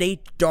or be it a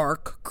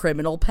dark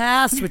criminal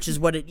past, which is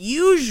what it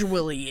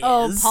usually is.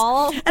 Oh,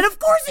 Paul? And of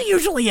course it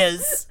usually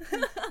is.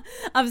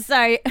 I'm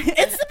sorry.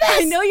 It's the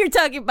best. I know you're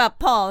talking about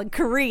Paul and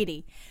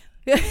Carini.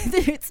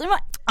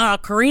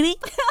 Carini?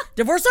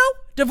 Divorso?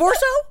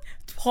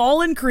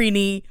 Paul and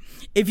Carini.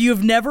 If you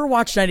have never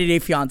watched 90 Day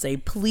Fiance,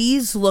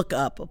 please look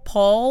up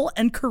Paul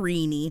and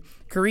Carini.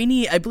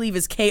 Carini, I believe,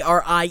 is Krine.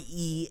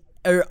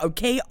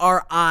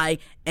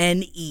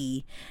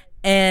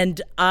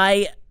 And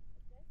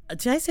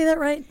did I say that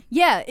right?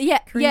 Yeah.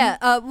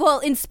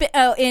 Well,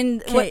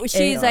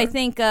 she's I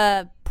think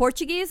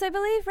Portuguese, I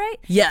believe, right?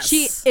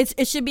 Yes.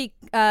 It should be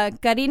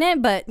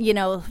Karine,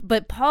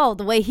 but Paul,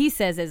 the way he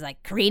says is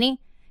like Carini,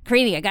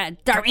 I got a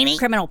dark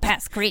criminal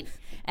past, Carini,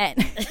 and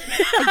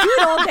I do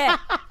it all day.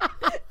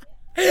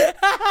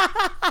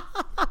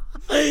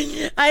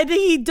 I think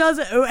he does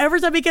it.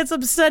 Every time he gets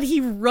upset, he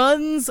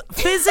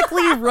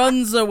physically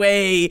runs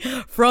away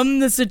from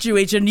the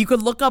situation. You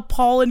could look up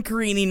Paul and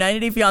Carini, 90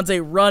 Day Fiance,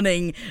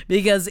 running,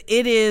 because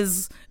it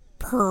is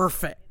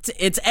perfect.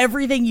 It's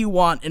everything you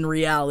want in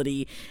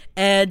reality.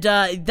 And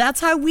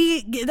that's our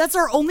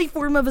only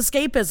form of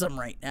escapism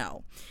right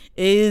now,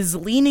 is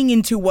leaning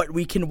into what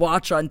we can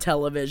watch on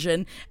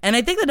television. And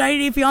I think the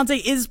 90 Day Fiance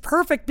is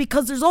perfect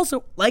because there's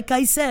also, like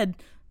I said,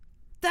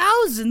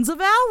 thousands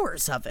of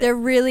hours of it. There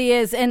really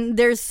is, and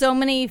there's so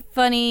many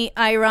funny,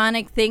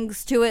 ironic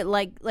things to it.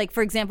 Like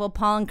for example,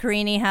 Paul and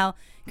Carini, how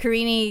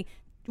Carini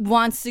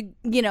wants to,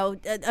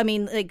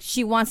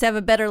 she wants to have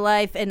a better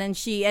life, and then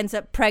she ends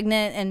up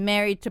pregnant and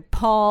married to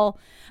Paul,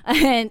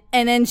 and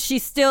then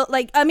she's still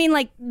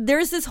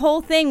there's this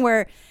whole thing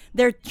where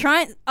a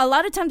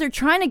lot of times they're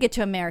trying to get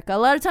to America. A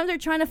lot of times they're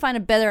trying to find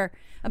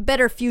a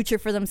better future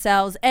for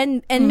themselves,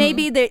 and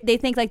maybe they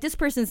think like, this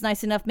person's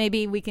nice enough,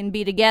 maybe we can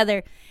be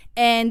together,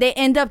 and they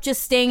end up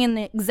just staying in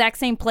the exact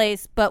same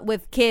place but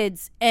with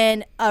kids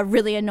and a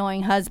really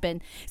annoying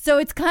husband. So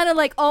it's kind of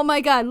like, oh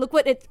my god, look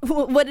what it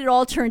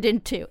all turned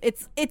into.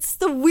 It's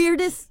the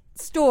weirdest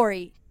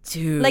story,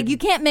 dude. Like, you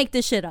can't make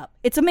this shit up.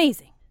 It's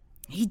amazing.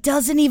 He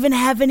doesn't even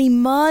have any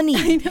money.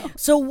 I know.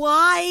 So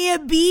why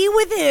be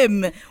with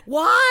him?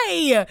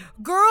 Why?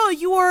 Girl,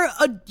 you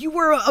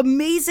are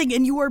amazing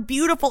and you are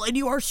beautiful and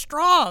you are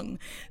strong.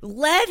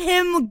 Let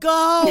him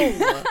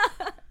go.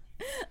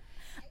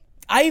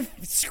 I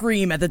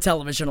scream at the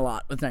television a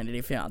lot with 90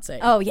 Day Fiance.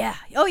 Oh yeah,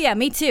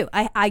 me too.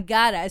 I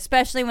gotta,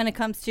 especially when it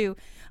comes to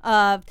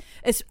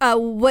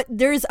what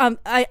there's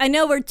I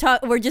know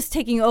we're just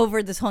taking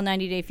over this whole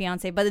 90 Day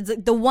Fiance, but it's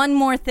the one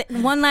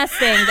last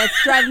thing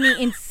that's driving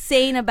me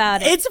insane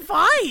about it. It's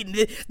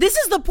fine. This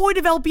is the point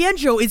of LPN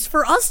show. It's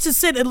for us to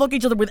sit and look at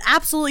each other with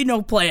absolutely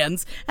no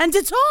plans and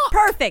to talk.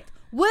 Perfect.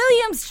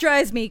 Williams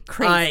drives me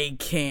crazy. I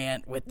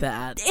can't with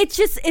that.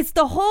 It's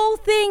the whole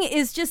thing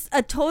is just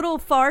a total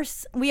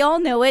farce. We all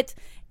know it.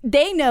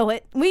 They know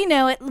it. We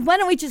know it. Why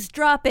don't we just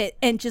drop it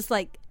and just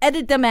like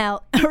edit them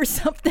out or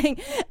something?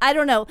 I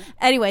don't know.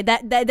 Anyway,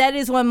 that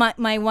is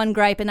my one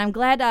gripe, and I'm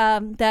glad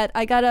that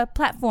I got a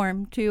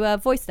platform to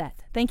voice that.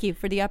 Thank you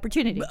for the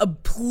opportunity.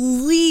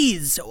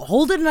 Please,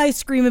 Holden and I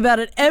scream about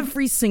it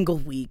every single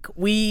week.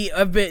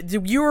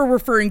 You were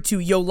referring to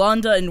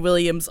Yolanda and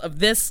Williams of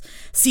this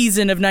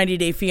season of 90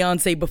 Day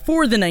Fiance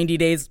before the 90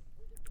 days.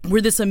 We're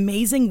this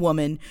amazing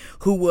woman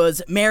who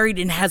was married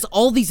and has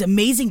all these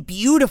amazing,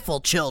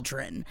 beautiful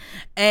children.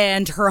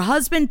 And her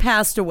husband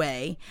passed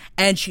away,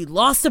 and she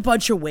lost a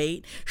bunch of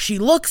weight. She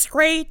looks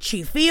great,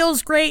 she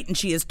feels great, and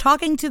she is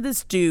talking to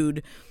this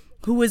dude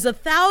who is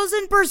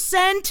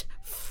 1,000%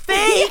 fake.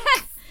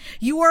 Yes.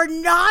 You are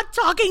not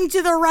talking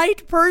to the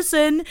right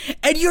person,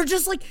 and you're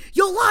just like,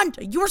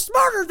 Yolanda, you're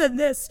smarter than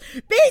this.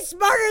 Be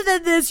smarter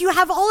than this. You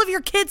have all of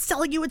your kids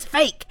telling you it's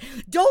fake.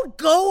 Don't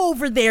go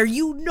over there.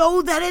 You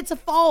know that it's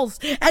false.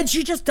 And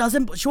she just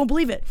she won't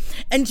believe it.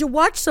 And to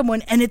watch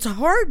someone, and it's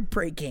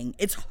heartbreaking.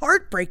 It's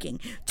heartbreaking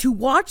to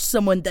watch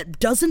someone that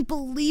doesn't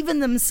believe in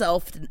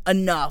themselves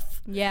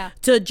enough. Yeah.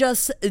 To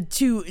just,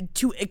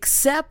 to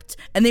accept,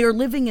 and she's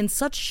living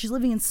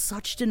in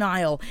such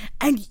denial.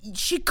 And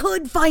she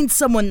could find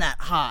someone that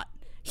hot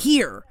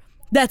here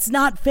that's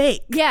not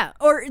fake. Yeah,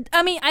 or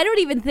I mean, I don't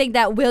even think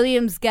that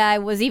Williams guy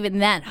was even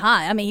that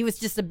hot. I mean, he was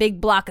just a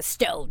big block of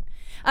stone.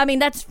 I mean,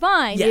 that's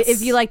fine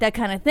if you like that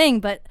kind of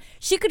thing, but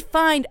she could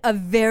find a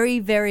very,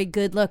 very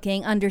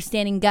good-looking,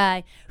 understanding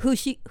guy who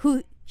she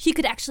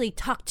could actually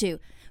talk to,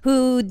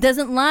 who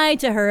doesn't lie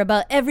to her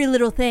about every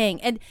little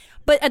thing.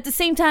 But at the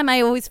same time, I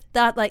always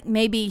thought like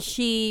maybe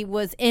she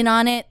was in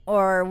on it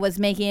or was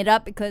making it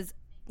up because,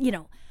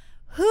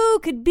 who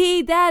could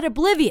be that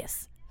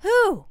oblivious?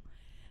 Who,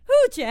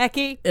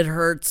 Jackie? It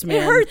hurts, man.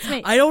 It hurts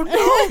me. I don't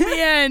know,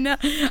 man.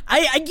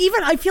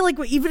 I feel like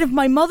even if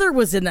my mother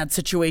was in that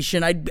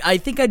situation, I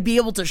think I'd be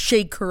able to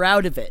shake her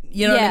out of it.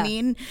 You know what I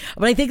mean?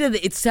 But I think that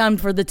it's time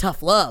for the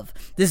tough love.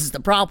 This is the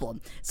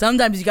problem.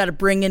 Sometimes you got to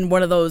bring in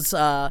one of those,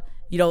 what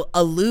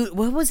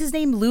was his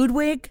name?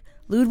 Ludwig?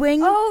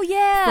 Oh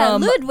yeah,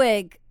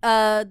 Ludwig.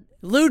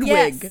 Ludwig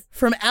yes.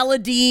 From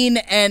Aladdin,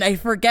 and I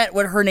forget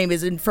what her name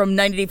is, and from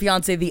 90 Day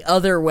Fiance The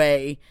Other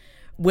Way.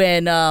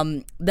 When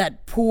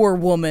that poor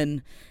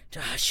woman,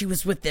 she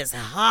was with this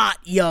hot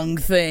young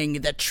thing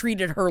that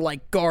treated her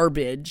like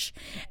garbage,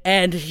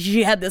 and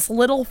she had this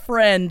little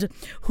friend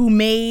who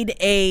made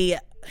a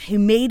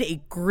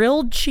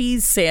grilled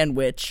cheese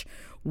sandwich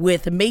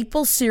with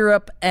maple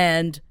syrup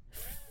and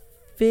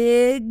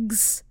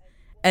figs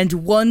and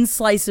one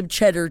slice of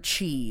cheddar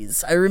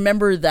cheese. I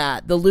remember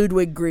that, the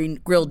Ludwig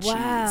grilled cheese.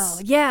 Wow.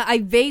 Yeah, I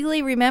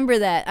vaguely remember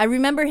that. I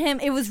remember him.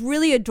 It was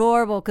really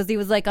adorable because he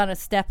was like on a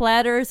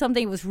stepladder or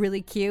something. It was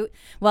really cute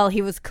while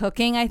he was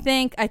cooking, I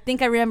think. I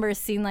remember a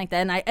scene like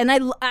that, and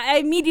I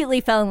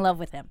immediately fell in love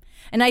with him.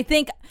 And I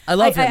think I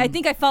love him. I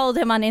think I followed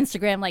him on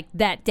Instagram like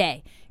that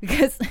day.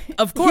 Because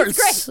of course,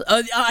 he's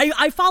great.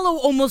 I follow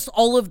almost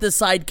all of the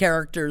side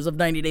characters of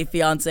 90 Day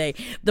Fiance.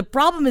 The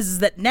problem is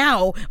that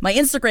now my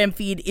Instagram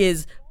feed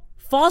is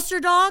foster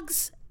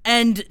dogs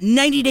and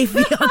 90 Day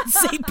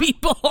Fiance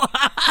people.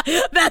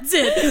 That's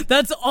it.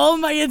 That's all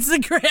my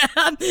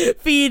Instagram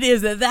feed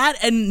is. That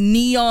and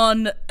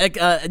neon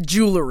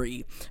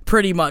jewelry,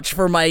 pretty much,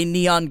 for my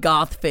neon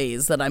goth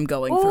phase that I'm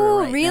going through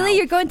right now. Oh, really?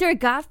 You're going through a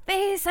goth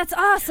phase? That's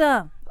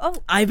awesome. Oh,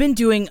 I've been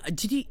doing.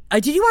 Did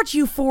you watch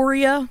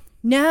Euphoria?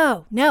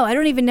 No, I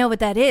don't even know what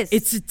that is.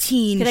 It's a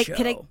teen show.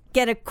 Can I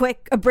get a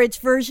quick abridged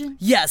version?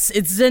 Yes,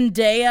 it's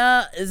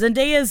Zendaya.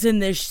 Zendaya's in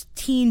this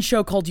teen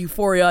show called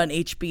Euphoria on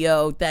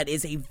HBO that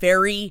is a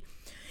very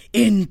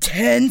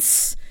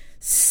intense,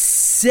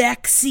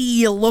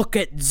 sexy look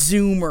at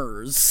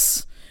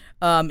Zoomers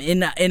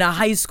in a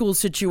high school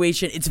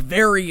situation. It's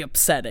very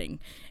upsetting.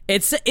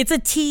 It's a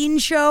teen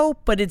show,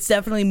 but it's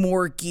definitely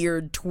more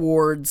geared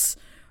towards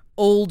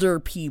older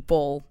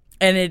people.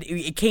 And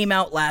it came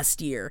out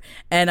last year,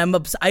 and I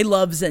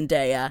love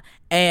Zendaya,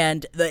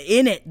 and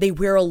in it they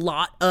wear a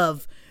lot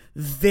of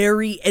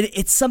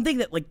it's something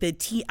that like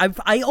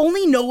I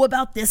only know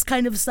about this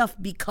kind of stuff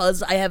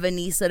because I have a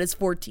niece that is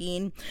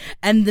 14,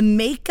 and the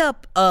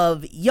makeup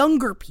of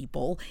younger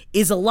people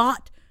is a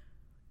lot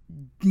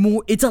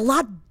more. It's a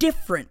lot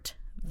different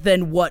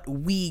than what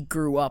we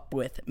grew up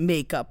with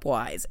makeup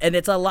wise. And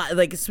it's a lot,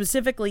 like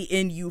specifically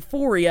in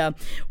Euphoria,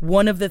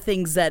 one of the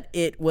things that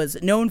it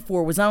was known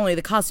for was not only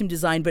the costume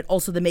design, but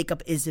also the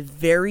makeup is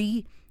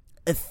very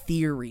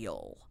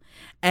ethereal.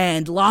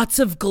 And lots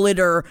of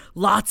glitter,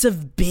 lots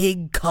of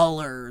big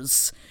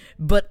colors,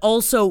 but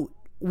also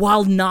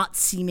while not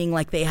seeming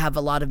like they have a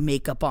lot of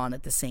makeup on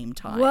at the same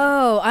time.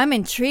 Whoa, I'm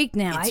intrigued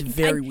now. It's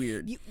very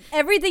weird.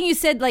 Everything you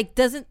said like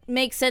doesn't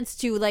make sense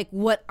to like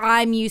what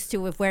I'm used to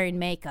with wearing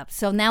makeup.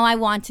 So now I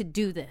want to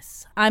do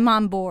this. I'm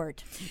on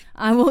board.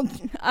 I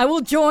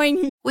will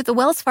join. With the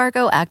Wells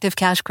Fargo Active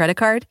Cash Credit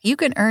Card, you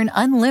can earn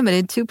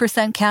unlimited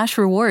 2% cash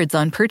rewards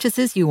on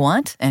purchases you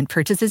want and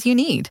purchases you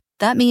need.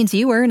 That means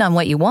you earn on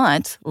what you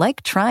want,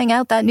 like trying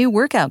out that new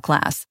workout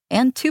class,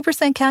 and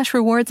 2% cash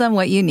rewards on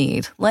what you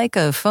need, like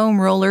a foam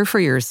roller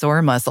for your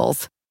sore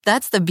muscles.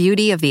 That's the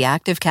beauty of the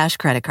Active Cash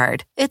Credit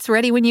Card. It's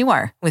ready when you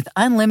are, with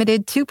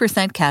unlimited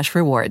 2% cash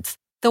rewards.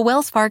 The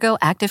Wells Fargo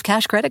Active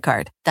Cash Credit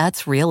Card.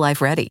 That's real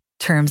life ready.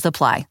 Terms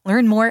apply.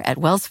 Learn more at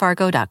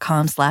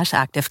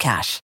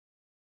wellsfargo.com/activecash.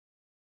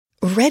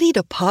 Ready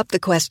to pop the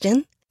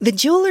question? The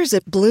jewelers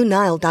at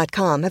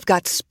BlueNile.com have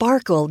got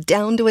sparkle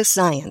down to a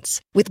science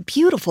with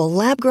beautiful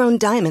lab-grown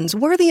diamonds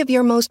worthy of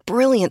your most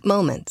brilliant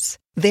moments.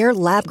 Their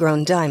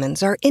lab-grown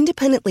diamonds are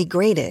independently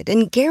graded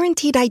and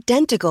guaranteed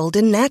identical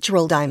to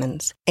natural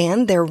diamonds,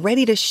 and they're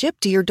ready to ship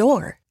to your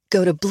door.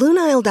 Go to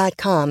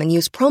BlueNile.com and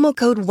use promo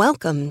code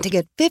WELCOME to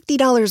get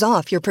 $50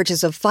 off your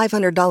purchase of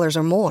 $500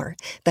 or more.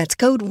 That's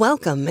code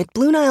WELCOME at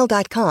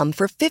BlueNile.com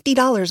for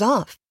 $50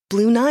 off.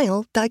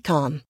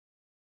 BlueNile.com.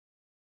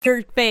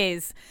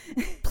 Phase.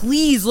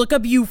 Please look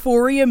up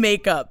Euphoria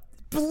makeup.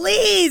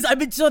 Please.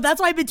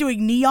 That's why I've been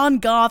doing neon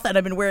goth, and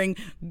I've been wearing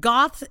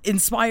goth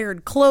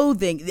inspired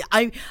clothing.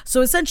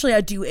 So essentially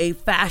I do a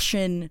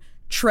fashion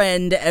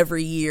trend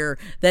every year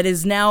that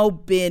has now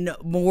been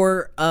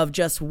more of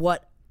just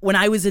what, when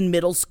I was in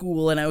middle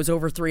school and I was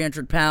over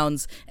 300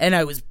 pounds and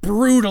I was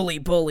brutally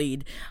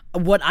bullied,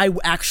 what I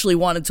actually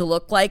wanted to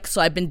look like. So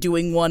I've been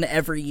doing one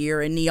every year,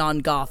 and neon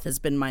goth has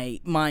been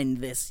mine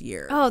this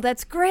year. Oh,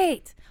 that's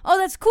great. Oh,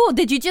 that's cool.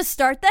 Did you just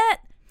start that?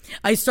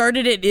 I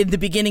started it in the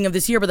beginning of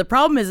this year, but the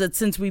problem is that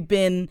since we've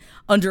been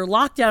under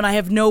lockdown, I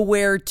have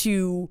nowhere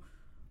to,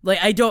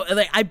 I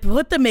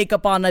put the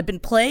makeup on, I've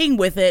been playing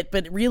with it,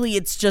 but really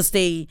it's just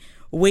a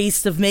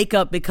waste of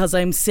makeup because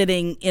I'm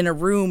sitting in a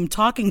room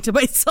talking to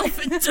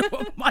myself into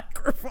a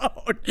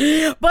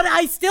microphone. But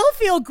I still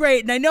feel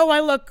great, and I know I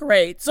look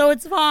great, so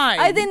it's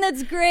fine. I think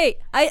that's great.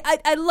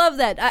 I love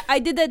that. I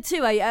did that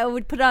too. I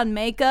would put on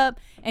makeup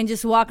and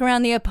just walk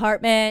around the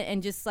apartment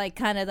and just like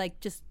kind of like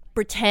just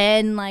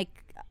pretend like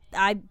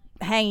I'm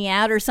hanging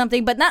out or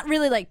something, but not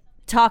really like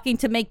talking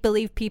to make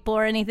believe people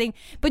or anything,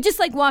 but just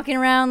like walking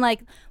around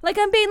like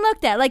I'm being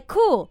looked at, like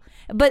cool.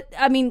 But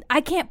I mean, I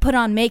can't put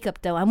on makeup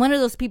though. I'm one of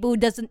those people who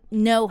doesn't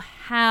know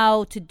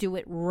how to do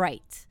it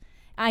right.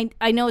 I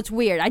know it's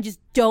weird. I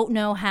just don't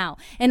know how.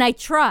 And I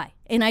try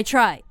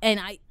and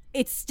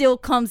it still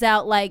comes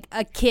out like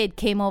a kid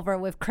came over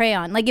with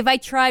crayon. Like if I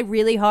try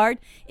really hard,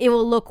 it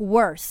will look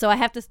worse. So I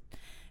have to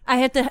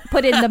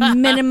put in the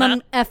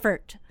minimum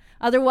effort.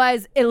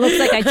 Otherwise, it looks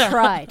like I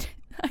tried.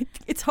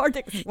 It's hard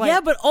to explain.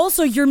 Yeah, but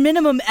also your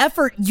minimum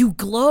effort, you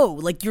glow.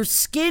 Like your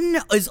skin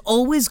is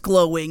always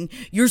glowing.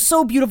 You're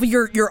so beautiful.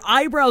 Your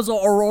eyebrows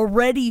are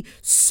already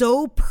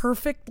so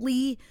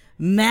perfectly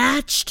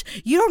matched.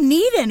 You don't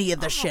need any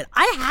of the shit.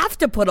 I have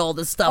to put all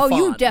this stuff on. Oh,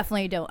 you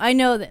definitely don't. I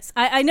know this.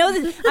 I know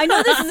this. I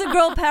know this is a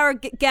girl power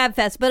gab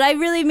fest, but I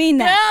really mean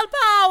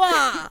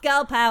that.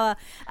 Girl power.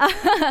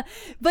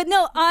 But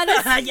no,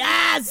 honestly.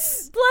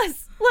 Yes.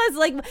 Plus,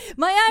 like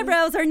my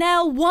eyebrows are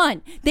now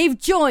one. They've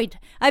joined.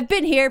 I've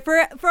been here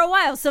for a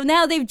while, so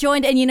now they've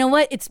joined. And you know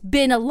what? It's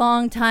been a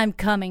long time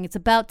coming. It's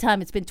about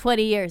time. It's been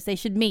 20 years. They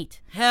should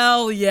meet.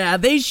 Hell yeah,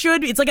 they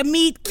should. It's like a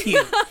meet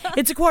cute.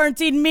 It's a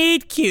quarantine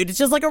meet cute. It's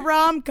just like a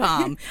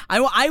rom-com.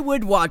 I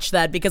would watch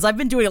that because I've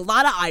been doing a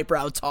lot of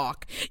eyebrow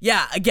talk.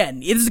 Yeah,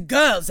 again, it is a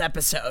girls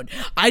episode.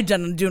 I've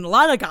done doing a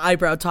lot of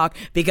eyebrow talk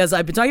because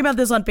I've been talking about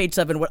this on page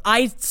 7. What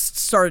I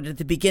started at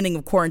the beginning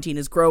of quarantine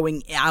is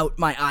growing out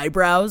my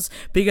eyebrows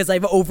because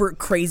I've plucked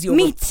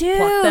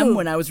them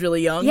when I was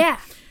really young. Yeah.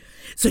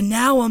 So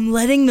now I'm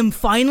letting them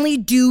finally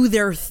do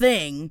their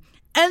thing.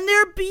 And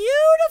they're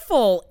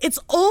beautiful. It's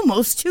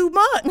almost too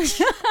much.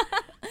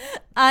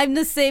 I'm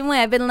the same way.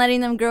 I've been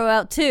letting them grow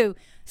out too.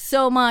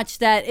 So much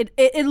that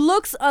it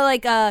looks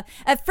like at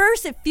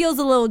first it feels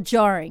a little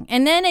jarring,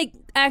 and then it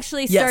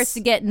actually starts to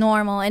get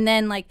normal, and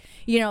then like,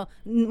 you know,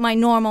 my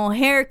normal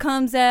hair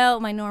comes out,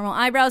 my normal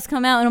eyebrows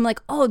come out, and I'm like,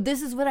 oh,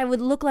 this is what I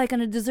would look like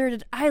on a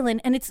deserted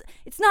island, and it's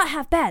not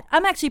half bad.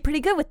 I'm actually pretty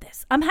good with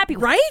this. I'm happy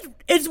with it.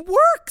 It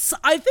works.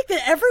 I think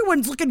that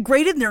everyone's looking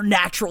great in their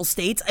natural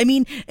states. I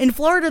mean, in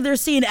Florida, they're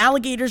seeing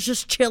alligators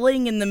just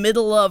chilling in the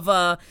middle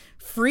of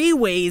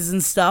freeways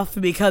and stuff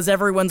because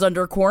everyone's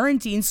under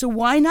quarantine. So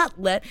why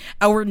not let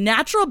our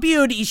natural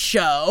beauty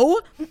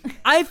show?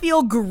 I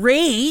feel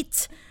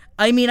great.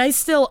 I mean, I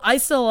still,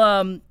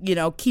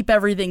 keep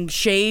everything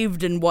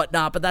shaved and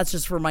whatnot, but that's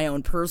just for my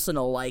own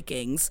personal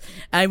likings.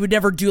 I would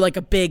never do like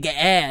a Big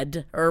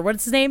Ed, or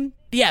what's his name?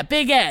 Yeah,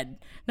 Big Ed.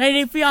 90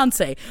 Day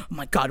Fiance. Oh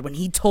my God, when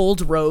he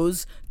told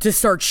Rose to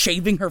start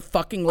shaving her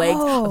fucking legs,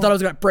 I thought I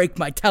was going to break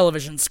my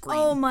television screen.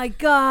 Oh my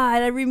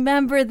God, I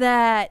remember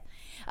that.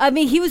 I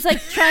mean, he was like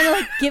trying to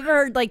like give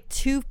her like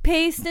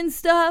toothpaste and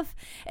stuff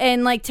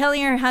and like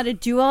telling her how to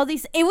do all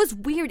these. It was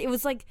weird. It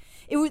was like,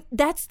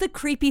 that's the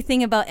creepy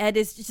thing about Ed,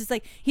 is just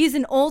like, he's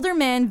an older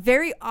man,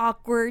 very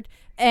awkward,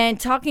 and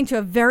talking to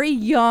a very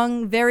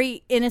young,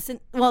 very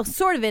innocent, well,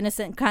 sort of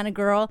innocent kind of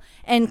girl,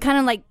 and kind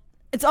of like,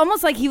 it's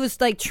almost like he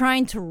was like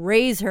trying to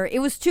raise her. It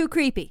was too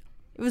creepy.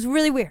 It was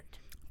really weird.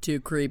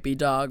 Too creepy,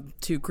 dog.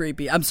 Too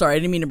creepy. I'm sorry, I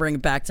didn't mean to bring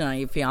it back to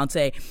 90 Day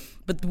Fiance,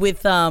 but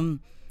with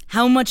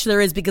how much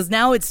there is, because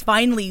now it's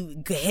finally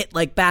hit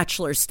like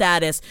Bachelor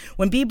status.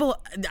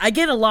 I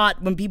get a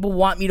lot when people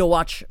want me to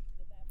watch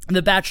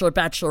The Bachelor,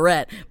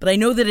 Bachelorette, but I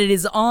know that it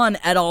is on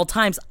at all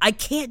times. I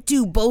can't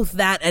do both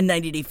that and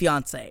 90 Day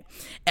Fiance.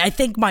 I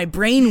think my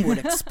brain would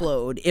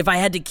explode if I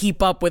had to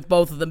keep up with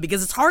both of them,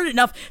 because it's hard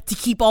enough to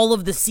keep all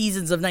of the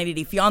seasons of 90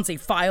 Day Fiance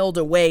filed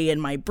away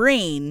in my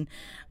brain.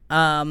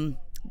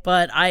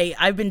 But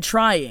I've been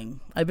trying.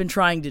 I've been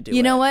trying to do it.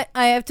 You know what?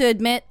 I have to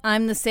admit,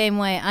 I'm the same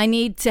way. I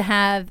need to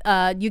have,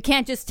 you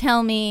can't just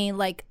tell me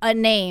like a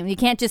name. You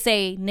can't just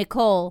say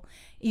Nicole.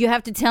 You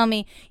have to tell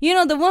me,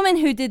 the woman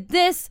who did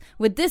this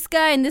with this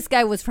guy, and this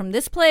guy was from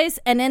this place,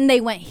 and then they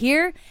went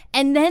here,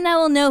 and then I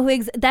will know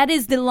that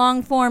is the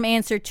long form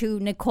answer to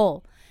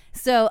Nicole.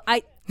 So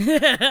I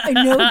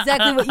know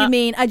exactly what you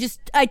mean.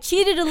 I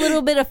cheated a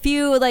little bit a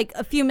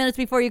few minutes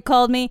before you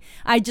called me.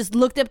 I just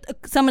looked up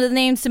some of the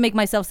names to make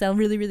myself sound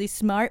really, really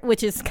smart,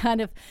 which is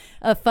kind of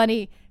a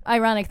funny,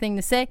 ironic thing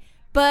to say.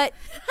 But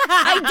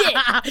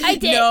I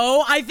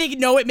did.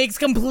 No, it makes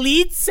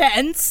complete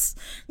sense.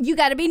 You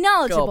got to be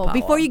knowledgeable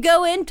before you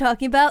go in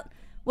talking about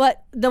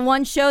what the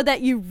one show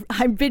that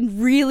I've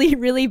been really,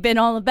 really been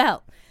all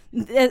about,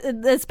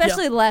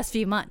 especially the last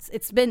few months.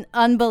 It's been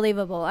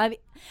unbelievable.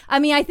 I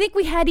mean, I think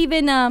we had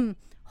even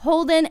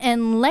Holden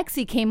and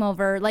Lexi came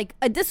over. Like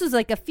this was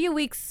like a few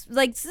weeks,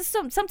 like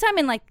sometime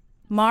in like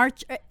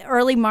March,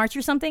 early March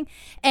or something,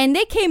 and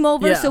they came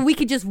over so we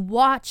could just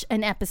watch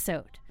an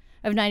episode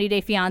of 90 Day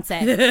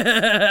Fiance.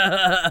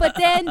 But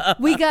then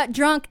we got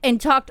drunk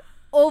and talked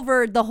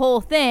over the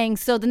whole thing,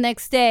 so the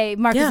next day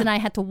Marcus and I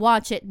had to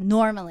watch it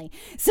normally.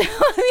 So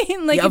I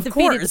mean, like, of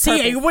course.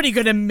 Hey, what, are you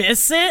gonna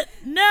miss it?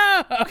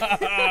 No.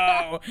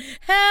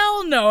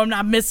 Hell no, I'm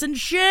not missing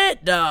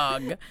shit,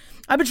 dog.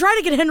 I've been trying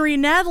to get Henry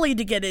and Natalie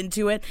to get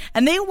into it,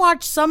 and they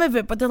watch some of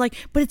it, but they're like,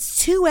 but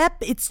it's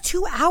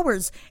 2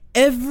 hours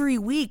every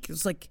week.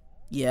 It's like,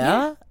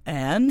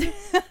 and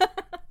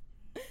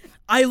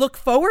I look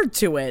forward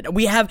to it.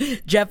 We have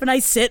Jeff and I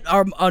sit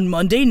on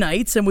Monday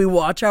nights and we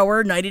watch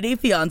our 90 Day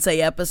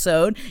Fiance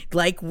episode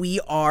like we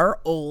are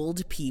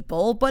old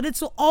people, but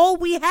it's all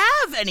we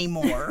have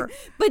anymore.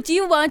 But do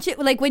you watch it,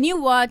 like when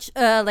you watch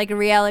like a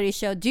reality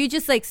show, do you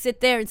just like sit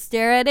there and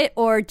stare at it,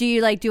 or do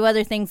you like do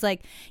other things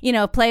like,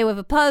 play with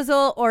a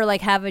puzzle, or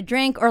like have a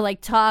drink, or like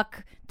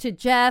talk to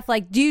Jeff?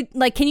 Like, do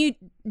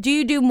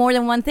you do more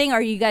than one thing, or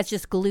are you guys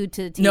just glued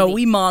to the TV? No,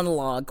 we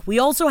monologue. We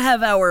also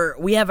have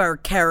our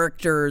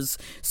characters,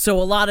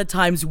 so a lot of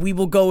times we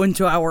will go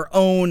into our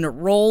own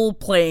role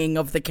playing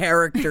of the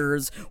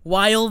characters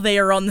while they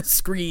are on the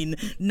screen,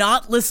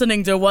 not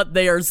listening to what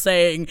they are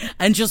saying,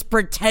 and just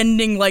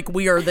pretending like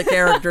we are the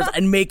characters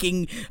and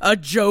making a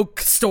joke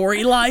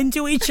storyline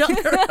to each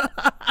other.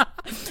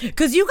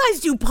 Because you guys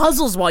do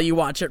puzzles while you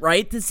watch it,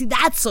 right? See,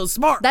 that's so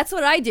smart. That's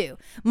what I do.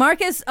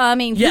 Marcus, I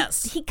mean,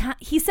 yes.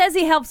 He says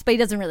he helps, but he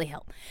doesn't really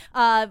help.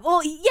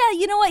 Well, yeah,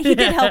 you know what? He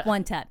did help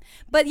one time.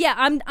 But yeah,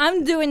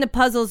 I'm doing the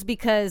puzzles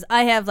because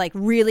I have like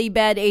really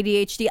bad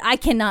ADHD. I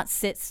cannot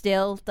sit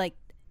still like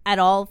at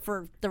all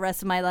for the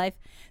rest of my life.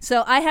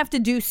 So I have to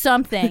do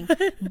something.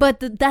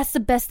 But that's the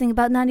best thing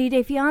about 90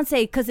 Day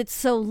Fiance, because it's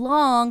so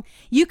long.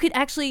 You could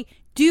actually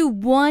do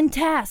one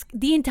task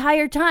the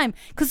entire time,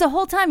 because the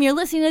whole time you're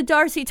listening to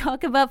Darcy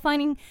talk about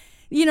finding,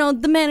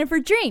 the man of her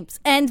dreams.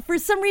 And for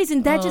some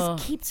reason, that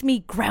just keeps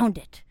me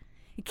grounded.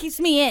 It keeps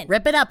me in.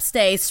 Rip it up,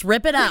 Stace.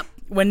 Rip it up.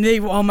 When he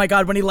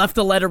left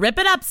the letter, rip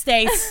it up,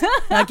 Stace.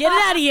 Now get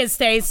it out of here,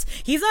 Stace.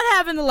 He's not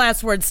having the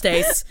last word,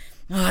 Stace.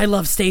 Oh, I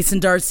love Stace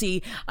and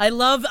Darcy. I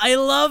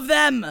love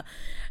them.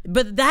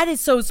 But that is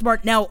so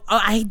smart. Now,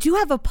 I do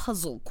have a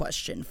puzzle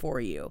question for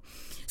you.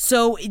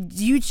 So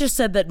you just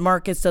said that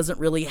Marcus doesn't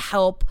really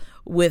help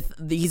with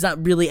he's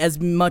not really as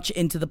much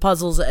into the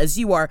puzzles as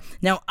you are.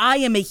 Now, I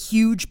am a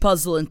huge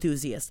puzzle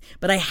enthusiast,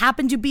 but I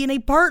happen to be in a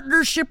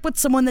partnership with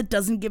someone that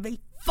doesn't give a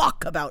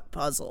fuck about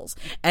puzzles.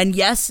 And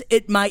yes,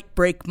 it might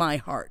break my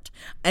heart.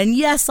 And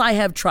yes, I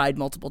have tried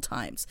multiple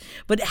times.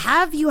 But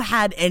have you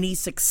had any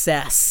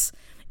success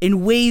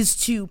in ways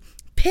to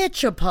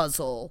pitch a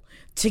puzzle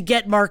to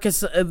get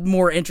Marcus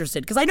more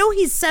interested? Because I know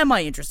he's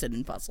semi-interested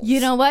in puzzles. You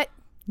know what?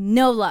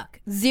 No luck.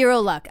 Zero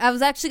luck. I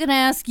was actually going to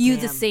ask you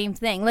the same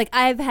thing. Like,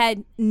 I've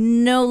had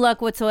no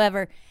luck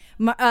whatsoever.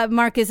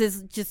 Marcus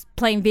is just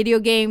playing video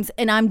games,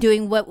 and I'm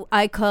doing what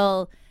I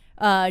call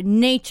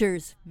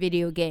nature's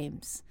video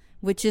games,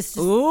 which is just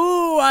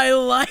ooh, I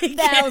like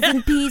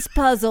 1,000-piece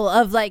puzzle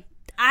of like,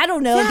 I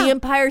don't know, the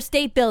Empire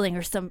State Building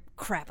or some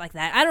crap like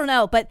that. I don't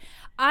know, but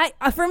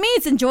for me,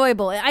 it's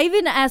enjoyable. I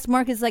even asked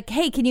Marcus, like,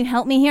 hey, can you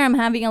help me here? I'm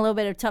having a little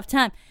bit of a tough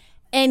time.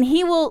 And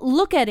he will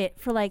look at it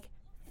for like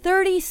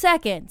 30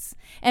 seconds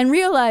and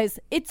realize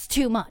it's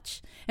too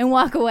much and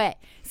walk away.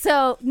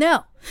 So,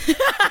 no.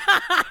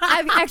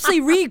 I've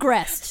actually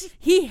regressed.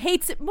 He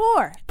hates it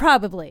more,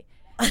 probably.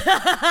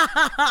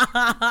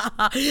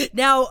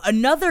 Now,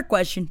 another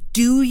question.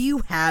 Do you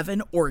have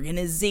an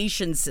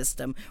organization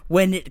system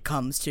when it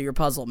comes to your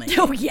puzzle making?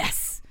 Oh,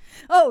 yes.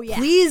 Oh, yeah.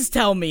 Please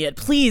tell me it.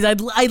 Please. I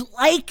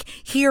like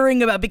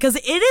hearing about, because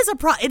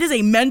it is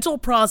a mental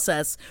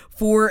process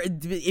for,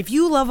 if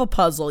you love a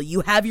puzzle,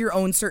 you have your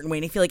own certain way,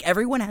 and I feel like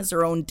everyone has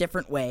their own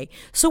different way.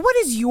 So what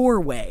is your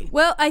way?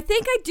 Well, I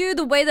think I do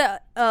the way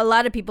that a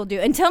lot of people do.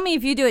 And tell me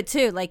if you do it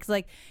too.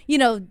 Like you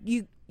know,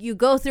 you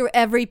go through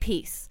every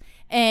piece.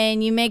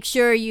 And you make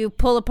sure you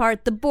pull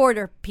apart the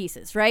border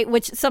pieces, right?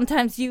 Which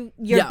sometimes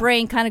your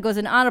brain kind of goes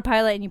in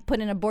autopilot and you put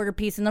in a border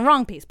piece in the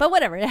wrong piece. But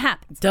whatever, it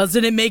happens.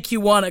 Doesn't it make you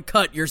want to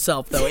cut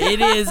yourself, though? It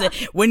is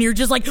when you're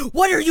just like,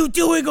 what are you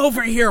doing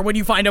over here? When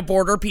you find a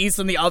border piece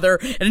in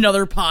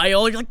another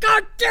pile, you're like,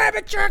 God damn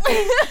it, Jackie!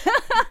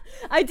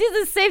 I do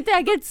the same thing.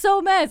 I get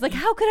so mad. It's like,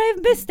 how could I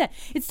have missed that?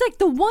 It's like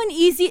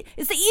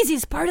it's the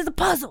easiest part of the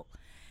puzzle.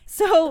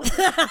 So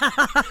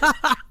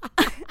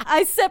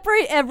I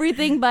separate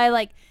everything by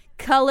like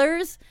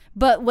colors,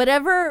 but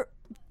whatever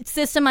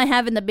system I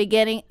have in the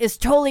beginning is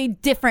totally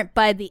different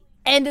by the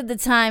end of the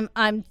time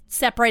I'm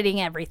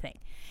separating everything,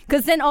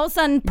 because then all of a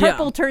sudden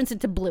purple turns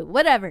into blue,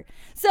 whatever.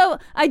 So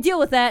I deal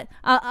with that.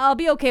 I'll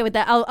be okay with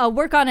that. I'll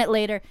work on it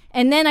later,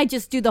 and then I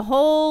just do the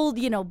whole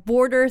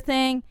border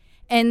thing,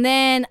 and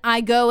then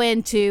I go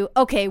into,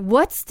 okay,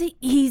 what's the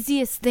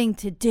easiest thing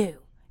to do?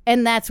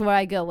 And that's where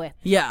I go with.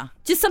 Yeah.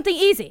 Just something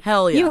easy.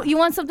 Hell yeah. You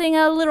want something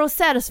a little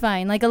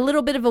satisfying, like a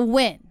little bit of a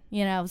win.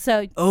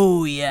 So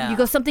oh yeah, you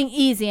go something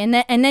easy, and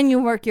then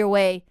you work your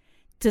way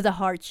to the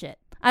hard shit.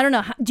 I don't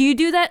know. Do you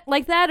do that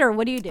like that, or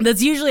what do you do?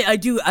 That's usually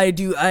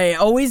I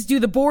always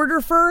do the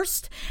border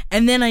first,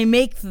 and then I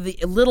make the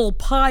little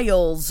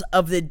piles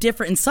of the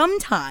different. And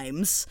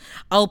sometimes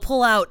I'll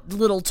pull out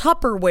little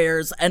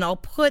Tupperwares, and I'll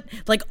put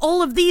like,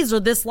 all of these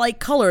are this light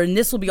color, and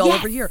this will be all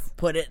over here.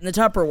 Put it in the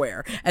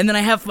Tupperware, and then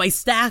I have my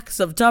stacks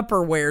of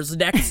Tupperwares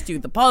next to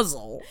the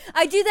puzzle.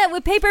 I do that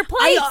with paper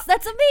plates.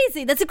 That's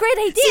amazing. That's a great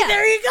idea. See,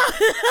 there you go.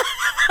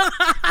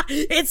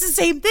 It's the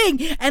same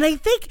thing, and I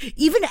think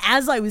even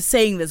as I was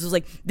saying this, I was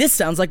like, this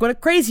sounds like what a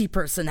crazy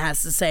person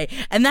has to say.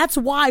 And that's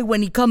why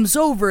when he comes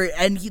over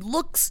and he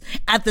looks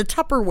at the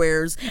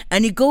Tupperwares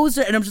and he goes,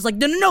 and I'm just like,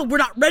 no, we're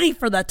not ready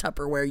for that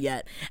Tupperware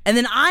yet. And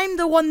then I'm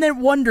the one that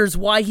wonders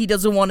why he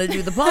doesn't want to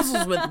do the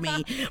puzzles with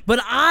me. But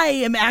I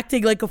am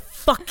acting like a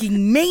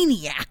fucking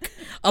maniac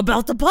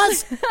about the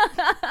puzzle.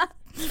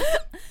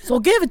 So I'll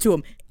give it to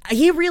him.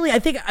 He really, I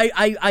think,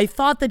 I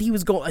thought that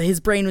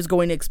his brain was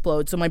going to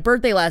explode. So my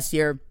birthday last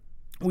year,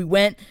 we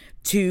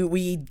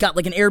got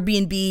like an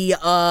Airbnb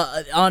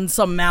on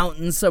some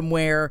mountain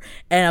somewhere,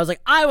 and I was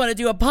like, I want to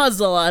do a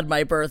puzzle on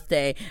my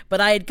birthday.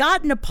 But I had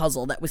gotten a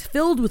puzzle that was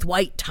filled with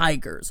white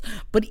tigers.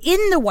 But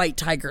in the white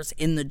tigers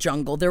in the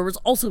jungle, there was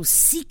also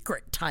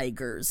secret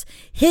tigers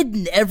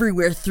hidden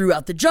everywhere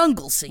throughout the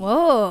jungle scene.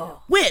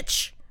 Whoa.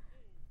 Which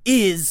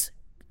is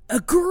a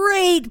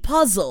great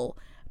puzzle.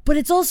 But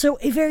it's also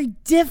a very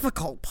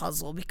difficult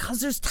puzzle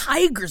because there's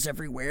tigers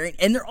everywhere,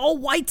 and they're all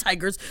white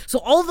tigers, so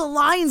all the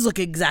lines look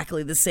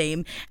exactly the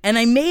same, and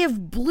I may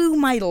have blew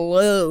my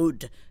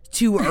load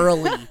too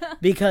early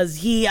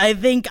because I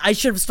think I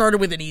should have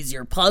started with an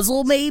easier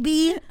puzzle,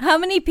 maybe. How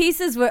many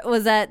pieces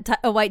was that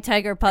a white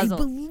tiger puzzle? I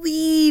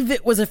believe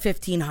it was a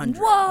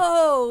 1,500.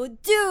 Whoa,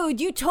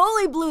 dude, you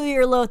totally blew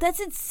your load. That's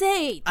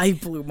insane. I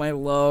blew my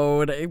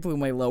load.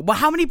 Well,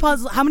 how many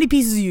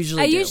pieces do you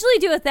usually do? I usually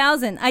do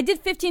 1,000. I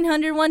did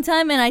 1,500 one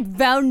time, and I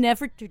vowed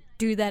never to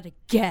do that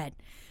again.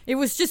 It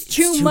was just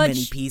too much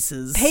many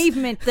pieces.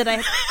 Pavement that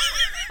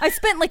I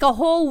spent like a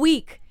whole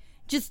week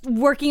just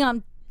working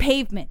on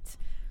pavement.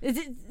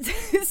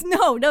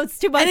 No, it's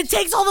too much. And it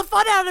takes all the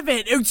fun out of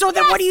it. So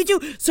then what do you do?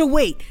 So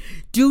wait,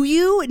 do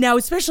you, now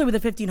especially with a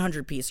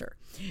 1,500 piecer,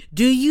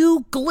 do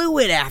you glue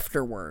it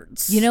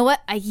afterwards? You know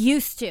what? I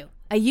used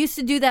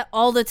to do that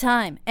all the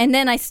time, and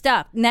then I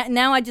stopped.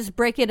 Now I just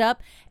break it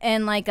up,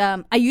 and like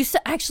I used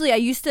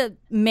to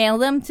mail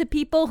them to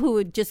people who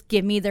would just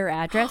give me their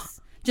address.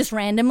 Just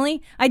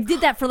randomly. I did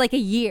that for like a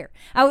year.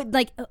 I would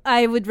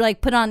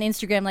put on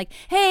Instagram like,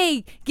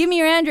 hey, give me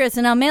your address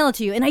and I'll mail it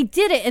to you. And I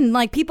did it, and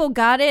like people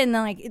got it, and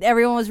like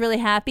everyone was really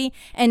happy.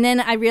 And then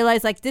I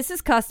realized like this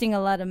is costing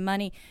a lot of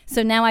money.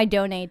 So now I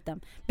donate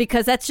them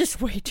because that's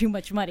just way too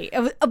much money.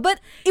 But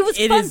it was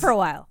fun for a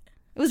while.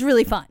 It was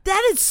really fun.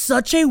 That is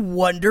such a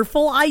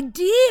wonderful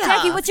idea.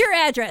 Jackie, what's your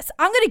address?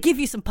 I'm going to give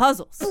you some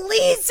puzzles.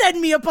 Please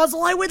send me a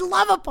puzzle. I would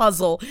love a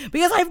puzzle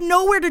because I have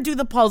nowhere to do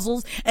the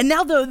puzzles. And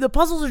now the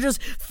puzzles are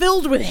just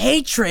filled with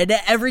hatred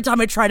every time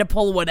I try to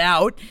pull one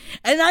out.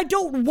 And I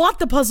don't want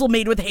the puzzle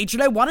made with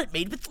hatred. I want it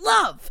made with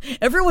love.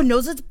 Everyone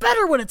knows it's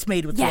better when it's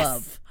made with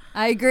love.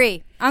 I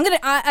agree.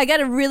 I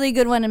got a really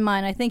good one in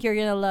mind. I think you're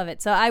going to love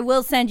it. So I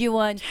will send you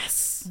one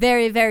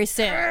very, very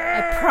soon.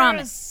 I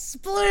promise.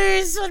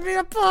 Please send me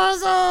a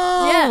puzzle.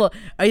 Yeah.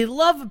 I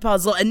love a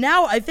puzzle. And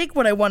now I think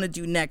what I want to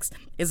do next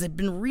is I've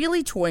been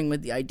really toying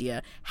with the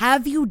idea.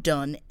 Have you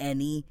done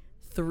any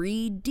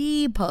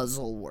 3D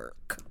puzzle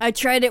work? I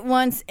tried it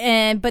once,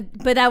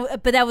 but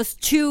I was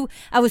too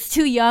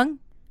young.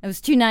 I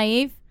was too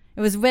naive.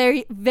 It was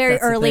very, very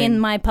early in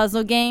my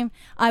puzzle game.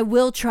 I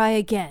will try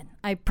again.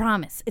 I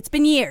promise. It's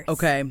been years.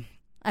 Okay.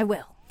 I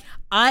will.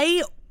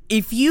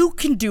 If you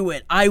can do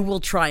it, I will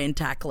try and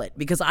tackle it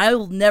because I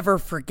will never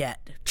forget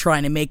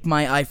trying to make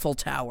my Eiffel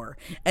Tower.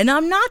 And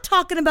I'm not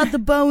talking about the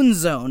Bone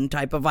Zone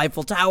type of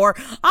Eiffel Tower.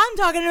 I'm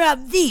talking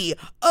about the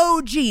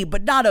OG,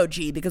 but not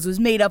OG because it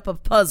was made up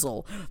of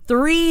puzzle.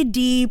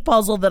 3D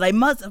puzzle that I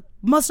must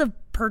have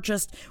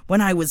purchased when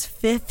I was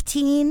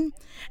 15.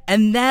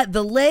 And that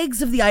the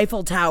legs of the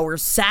Eiffel Tower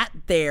sat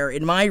there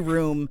in my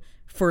room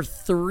for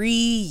 3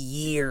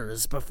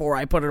 years before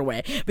I put it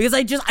away because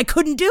I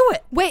couldn't do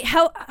it. Wait,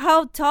 how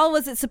tall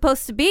was it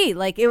supposed to be?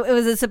 Like,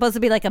 was it supposed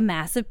to be like a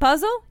massive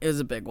puzzle? It was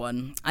a big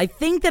one. I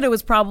think that it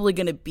was probably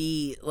going to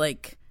be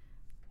like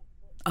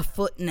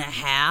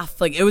 1.5 feet.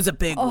 Like, it was a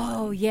big one.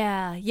 Oh,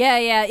 yeah.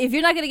 If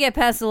you're not going to get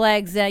past the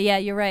legs,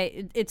 you're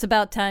right. It's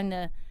about time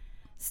to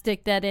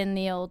stick that in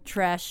the old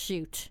trash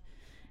chute.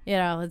 You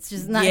know, it's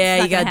just not. Yeah,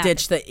 it's not you gotta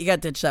ditch that. You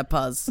gotta ditch that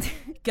Puzz.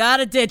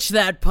 Gotta ditch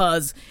that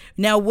Puzz.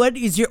 Now,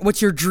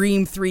 what's your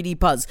dream 3D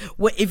Puzz?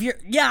 What if you're?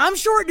 Yeah, I'm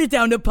shortening it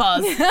down to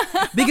Puzz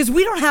because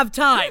we don't have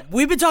time.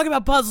 We've been talking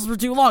about puzzles for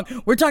too long.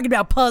 We're talking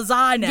about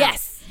Puzz-I now.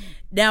 Yes.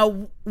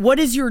 Now, what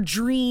is your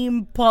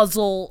dream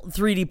puzzle?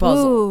 3D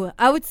puzzle? Ooh,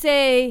 I would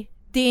say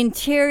the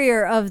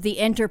interior of the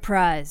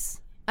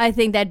Enterprise. I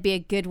think that'd be a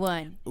good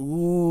one.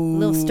 Ooh, a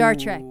little Star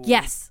Trek.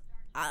 Yes.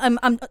 I'm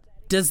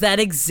Does that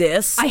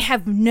exist? I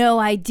have no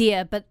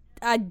idea, but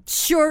I'm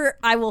sure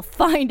I will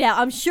find out.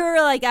 I'm sure,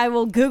 I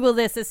will Google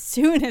this as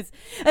soon as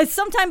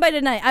sometime by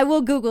tonight. I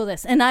will Google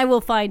this, and I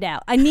will find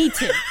out. I need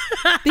to,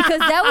 because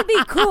that would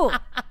be cool.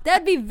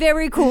 That'd be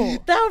very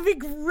cool. That would be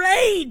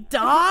great,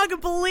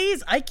 Dawg.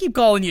 Please, I keep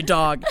calling you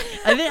Dawg.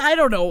 I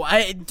don't know.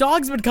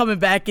 Dawg's been coming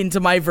back into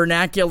my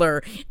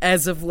vernacular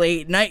as of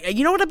late, and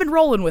you know what? I've been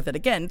rolling with it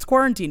again. It's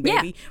quarantine,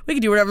 baby. Yeah. We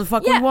can do whatever the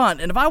fuck we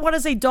want. And if I want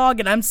to say dog,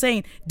 and I'm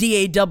saying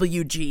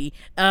DAWG,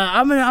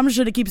 I'm just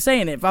gonna keep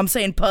saying it. If I'm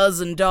saying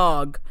Puzz and Dawg.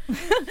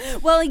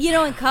 Well,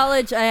 in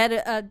college, I had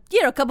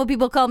a couple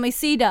people call me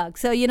Sea Dog.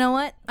 So you know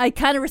what? I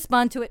kind of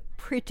respond to it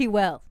pretty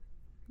well.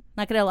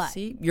 Not gonna lie.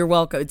 See, you're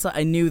welcome.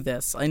 I knew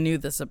this. I knew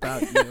this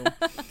about you.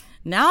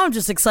 Now I'm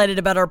just excited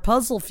about our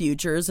puzzle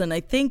futures, and I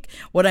think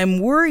what I'm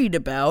worried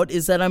about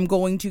is that I'm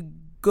going to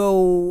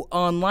go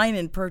online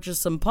and purchase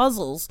some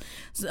puzzles.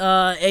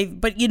 But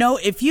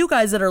if you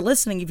guys that are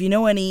listening, if you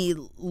know any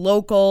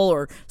local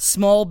or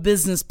small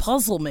business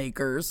puzzle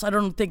makers, I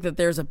don't think that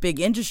there's a big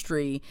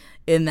industry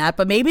in that,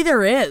 but maybe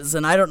there is,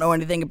 and I don't know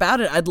anything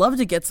about it. I'd love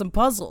to get some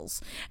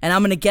puzzles, and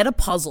I'm going to get a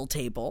puzzle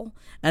table,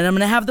 and I'm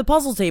going to have the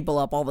puzzle table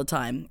up all the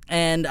time,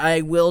 and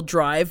I will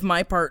drive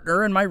my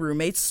partner and my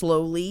roommate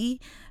slowly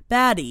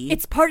batty.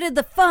 It's part of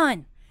the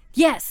fun.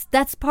 Yes,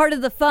 that's part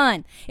of the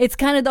fun. It's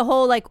kind of the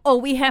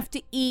whole we have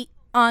to eat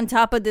on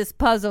top of this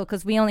puzzle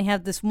because we only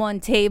have this one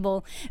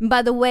table. And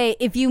by the way,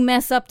 if you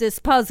mess up this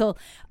puzzle,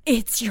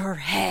 it's your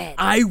head.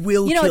 I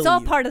will kill you. It's all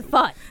part of the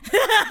fun.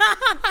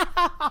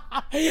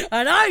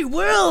 And I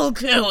will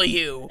kill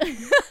you.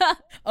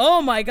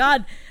 Oh my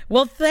God.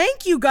 Well,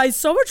 thank you guys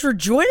so much for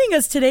joining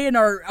us today on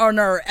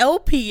our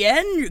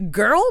LPN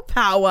Girl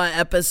Power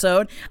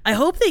episode. I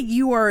hope that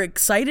you are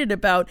excited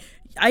about.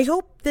 I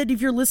hope that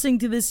if you're listening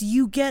to this,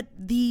 you get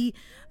the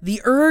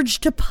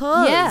urge to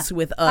puzz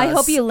with us. I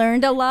hope you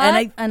learned a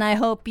lot, and I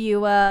hope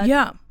you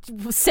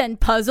send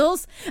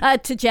puzzles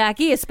to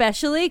Jackie,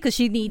 especially because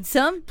she needs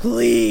some.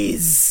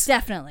 Please,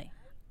 definitely,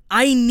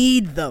 I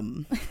need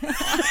them.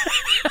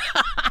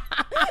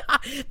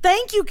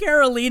 Thank you,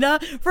 Carolina,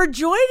 for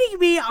joining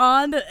me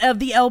on the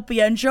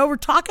LPN show. We're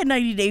talking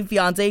 90 Day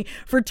Fiance,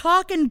 for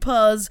talking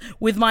Puzz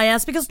with my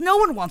ass, because no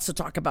one wants to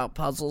talk about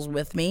puzzles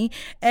with me.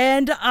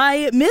 And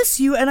I miss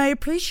you, and I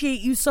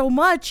appreciate you so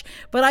much.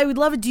 But I would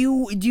love it. Do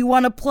you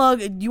want to plug?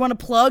 Do you want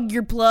to plug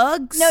your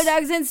plugs? No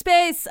Dogs in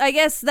Space. I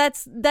guess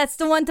that's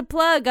the one to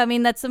plug. I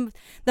mean, that's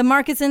the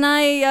Marcus and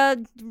I,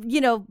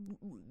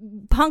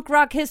 punk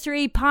rock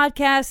history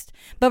podcast.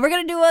 But we're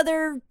gonna do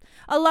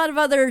a lot of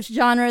other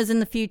genres in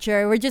the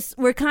future.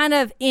 We're kind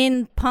of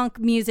in punk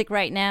music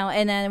right now,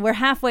 and then we're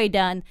halfway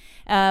done.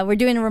 We're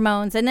doing the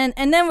Ramones, and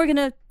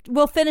then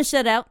we'll finish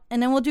that out,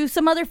 and then we'll do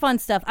some other fun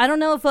stuff. I don't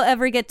know if we'll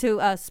ever get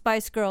to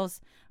Spice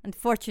Girls,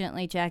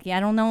 unfortunately, Jackie. I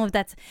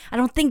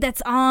don't think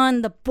that's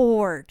on the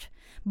board.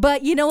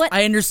 But you know what?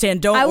 I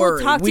understand. Don't worry. I will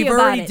worry. talk to We've you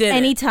about already it did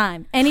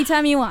anytime.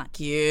 Anytime you want.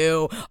 Thank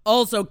you.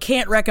 Also,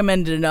 can't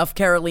recommend it enough,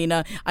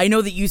 Carolina. I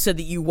know that you said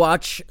that you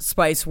watch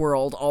Spice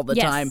World all the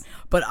time,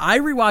 but I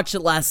rewatched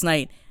it last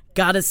night.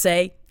 Gotta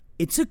say,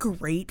 it's a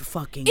great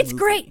fucking movie. It's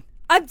great.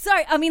 I'm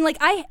sorry. I mean, like,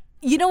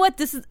 you know what?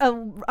 This is,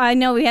 I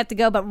know we have to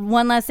go, but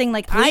one last thing.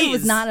 Like, Please. I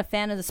was not a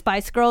fan of the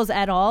Spice Girls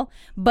at all,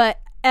 but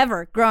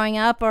ever growing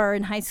up or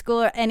in high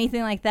school or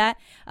anything like that.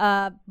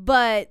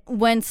 But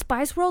when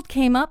Spice World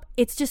came up,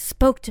 it just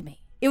spoke to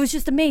me. It was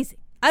just amazing.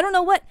 I don't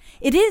know what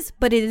it is,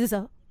 but it is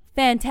a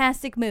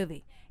fantastic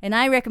movie, and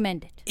I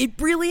recommend it.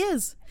 It really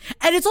is.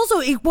 And it's also,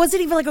 it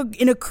wasn't even like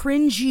in a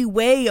cringy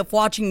way of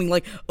watching me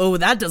like, oh,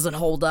 that doesn't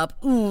hold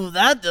up. Ooh,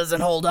 that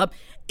doesn't hold up.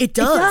 It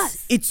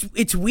does.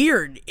 It's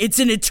weird. It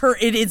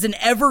is an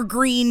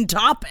evergreen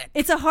topic.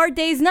 It's a hard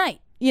day's night,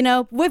 you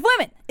know, with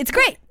women. It's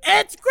great.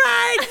 It's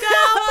great. Girl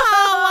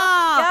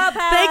power. Girl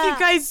power. Thank you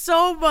guys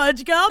so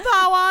much. Girl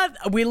power.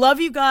 We love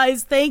you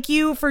guys. Thank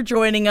you for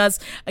joining us.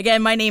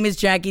 Again, my name is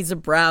Jackie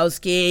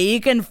Zabrowski. You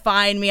can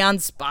find me on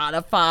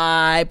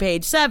Spotify,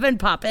 Page 7,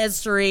 Pop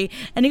History,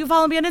 and you can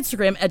follow me on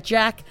Instagram at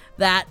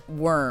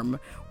JackThatWorm.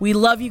 We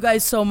love you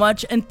guys so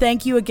much, and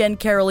thank you again,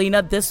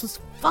 Carolina. This was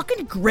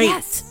fucking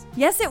great.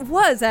 Yes, it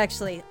was,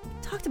 actually.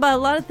 Talked about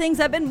a lot of things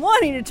I've been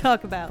wanting to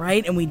talk about.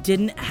 Right, and we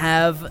didn't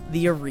have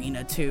the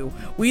arena too.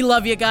 We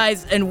love you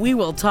guys, and we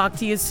will talk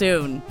to you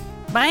soon.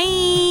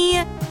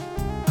 Bye!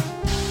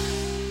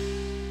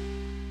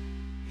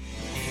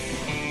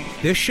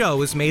 This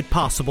show is made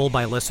possible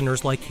by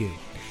listeners like you.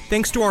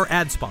 Thanks to our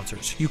ad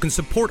sponsors, you can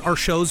support our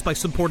shows by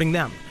supporting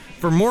them.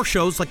 For more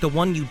shows like the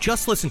one you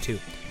just listened to,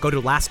 go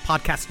to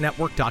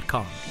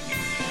lastpodcastnetwork.com.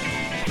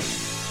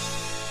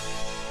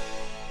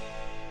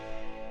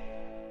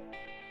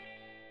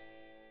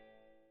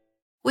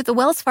 With the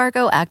Wells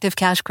Fargo Active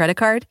Cash Credit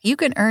Card, you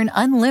can earn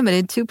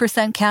unlimited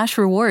 2% cash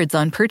rewards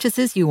on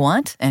purchases you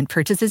want and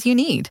purchases you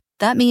need.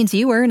 That means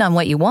you earn on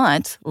what you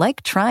want,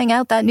 like trying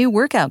out that new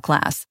workout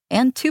class,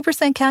 and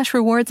 2% cash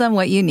rewards on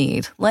what you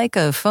need, like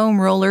a foam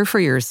roller for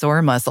your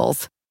sore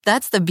muscles.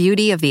 That's the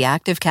beauty of the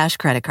Active Cash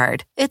Credit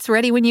Card. It's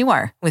ready when you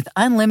are, with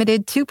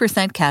unlimited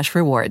 2% cash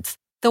rewards.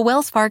 The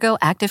Wells Fargo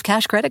Active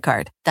Cash Credit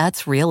Card.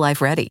 That's real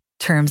life ready.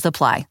 Terms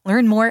apply.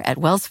 Learn more at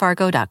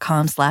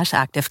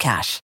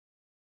wellsfargo.com/activecash.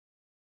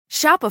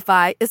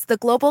 Shopify is the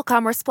global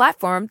commerce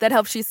platform that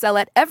helps you sell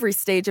at every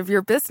stage of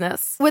your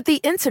business. With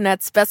the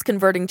internet's best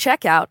converting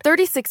checkout,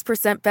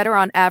 36% better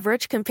on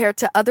average compared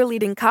to other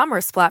leading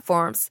commerce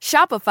platforms,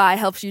 Shopify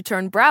helps you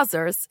turn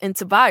browsers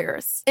into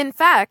buyers. In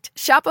fact,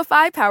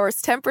 Shopify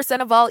powers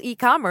 10% of all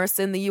e-commerce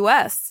in the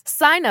U.S.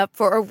 Sign up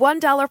for a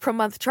 $1 per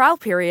month trial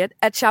period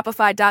at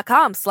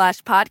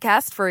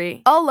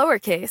shopify.com/podcastfree. All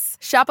lowercase,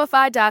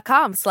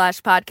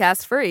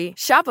 shopify.com/podcastfree,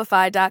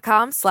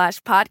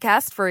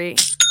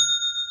 shopify.com/podcastfree.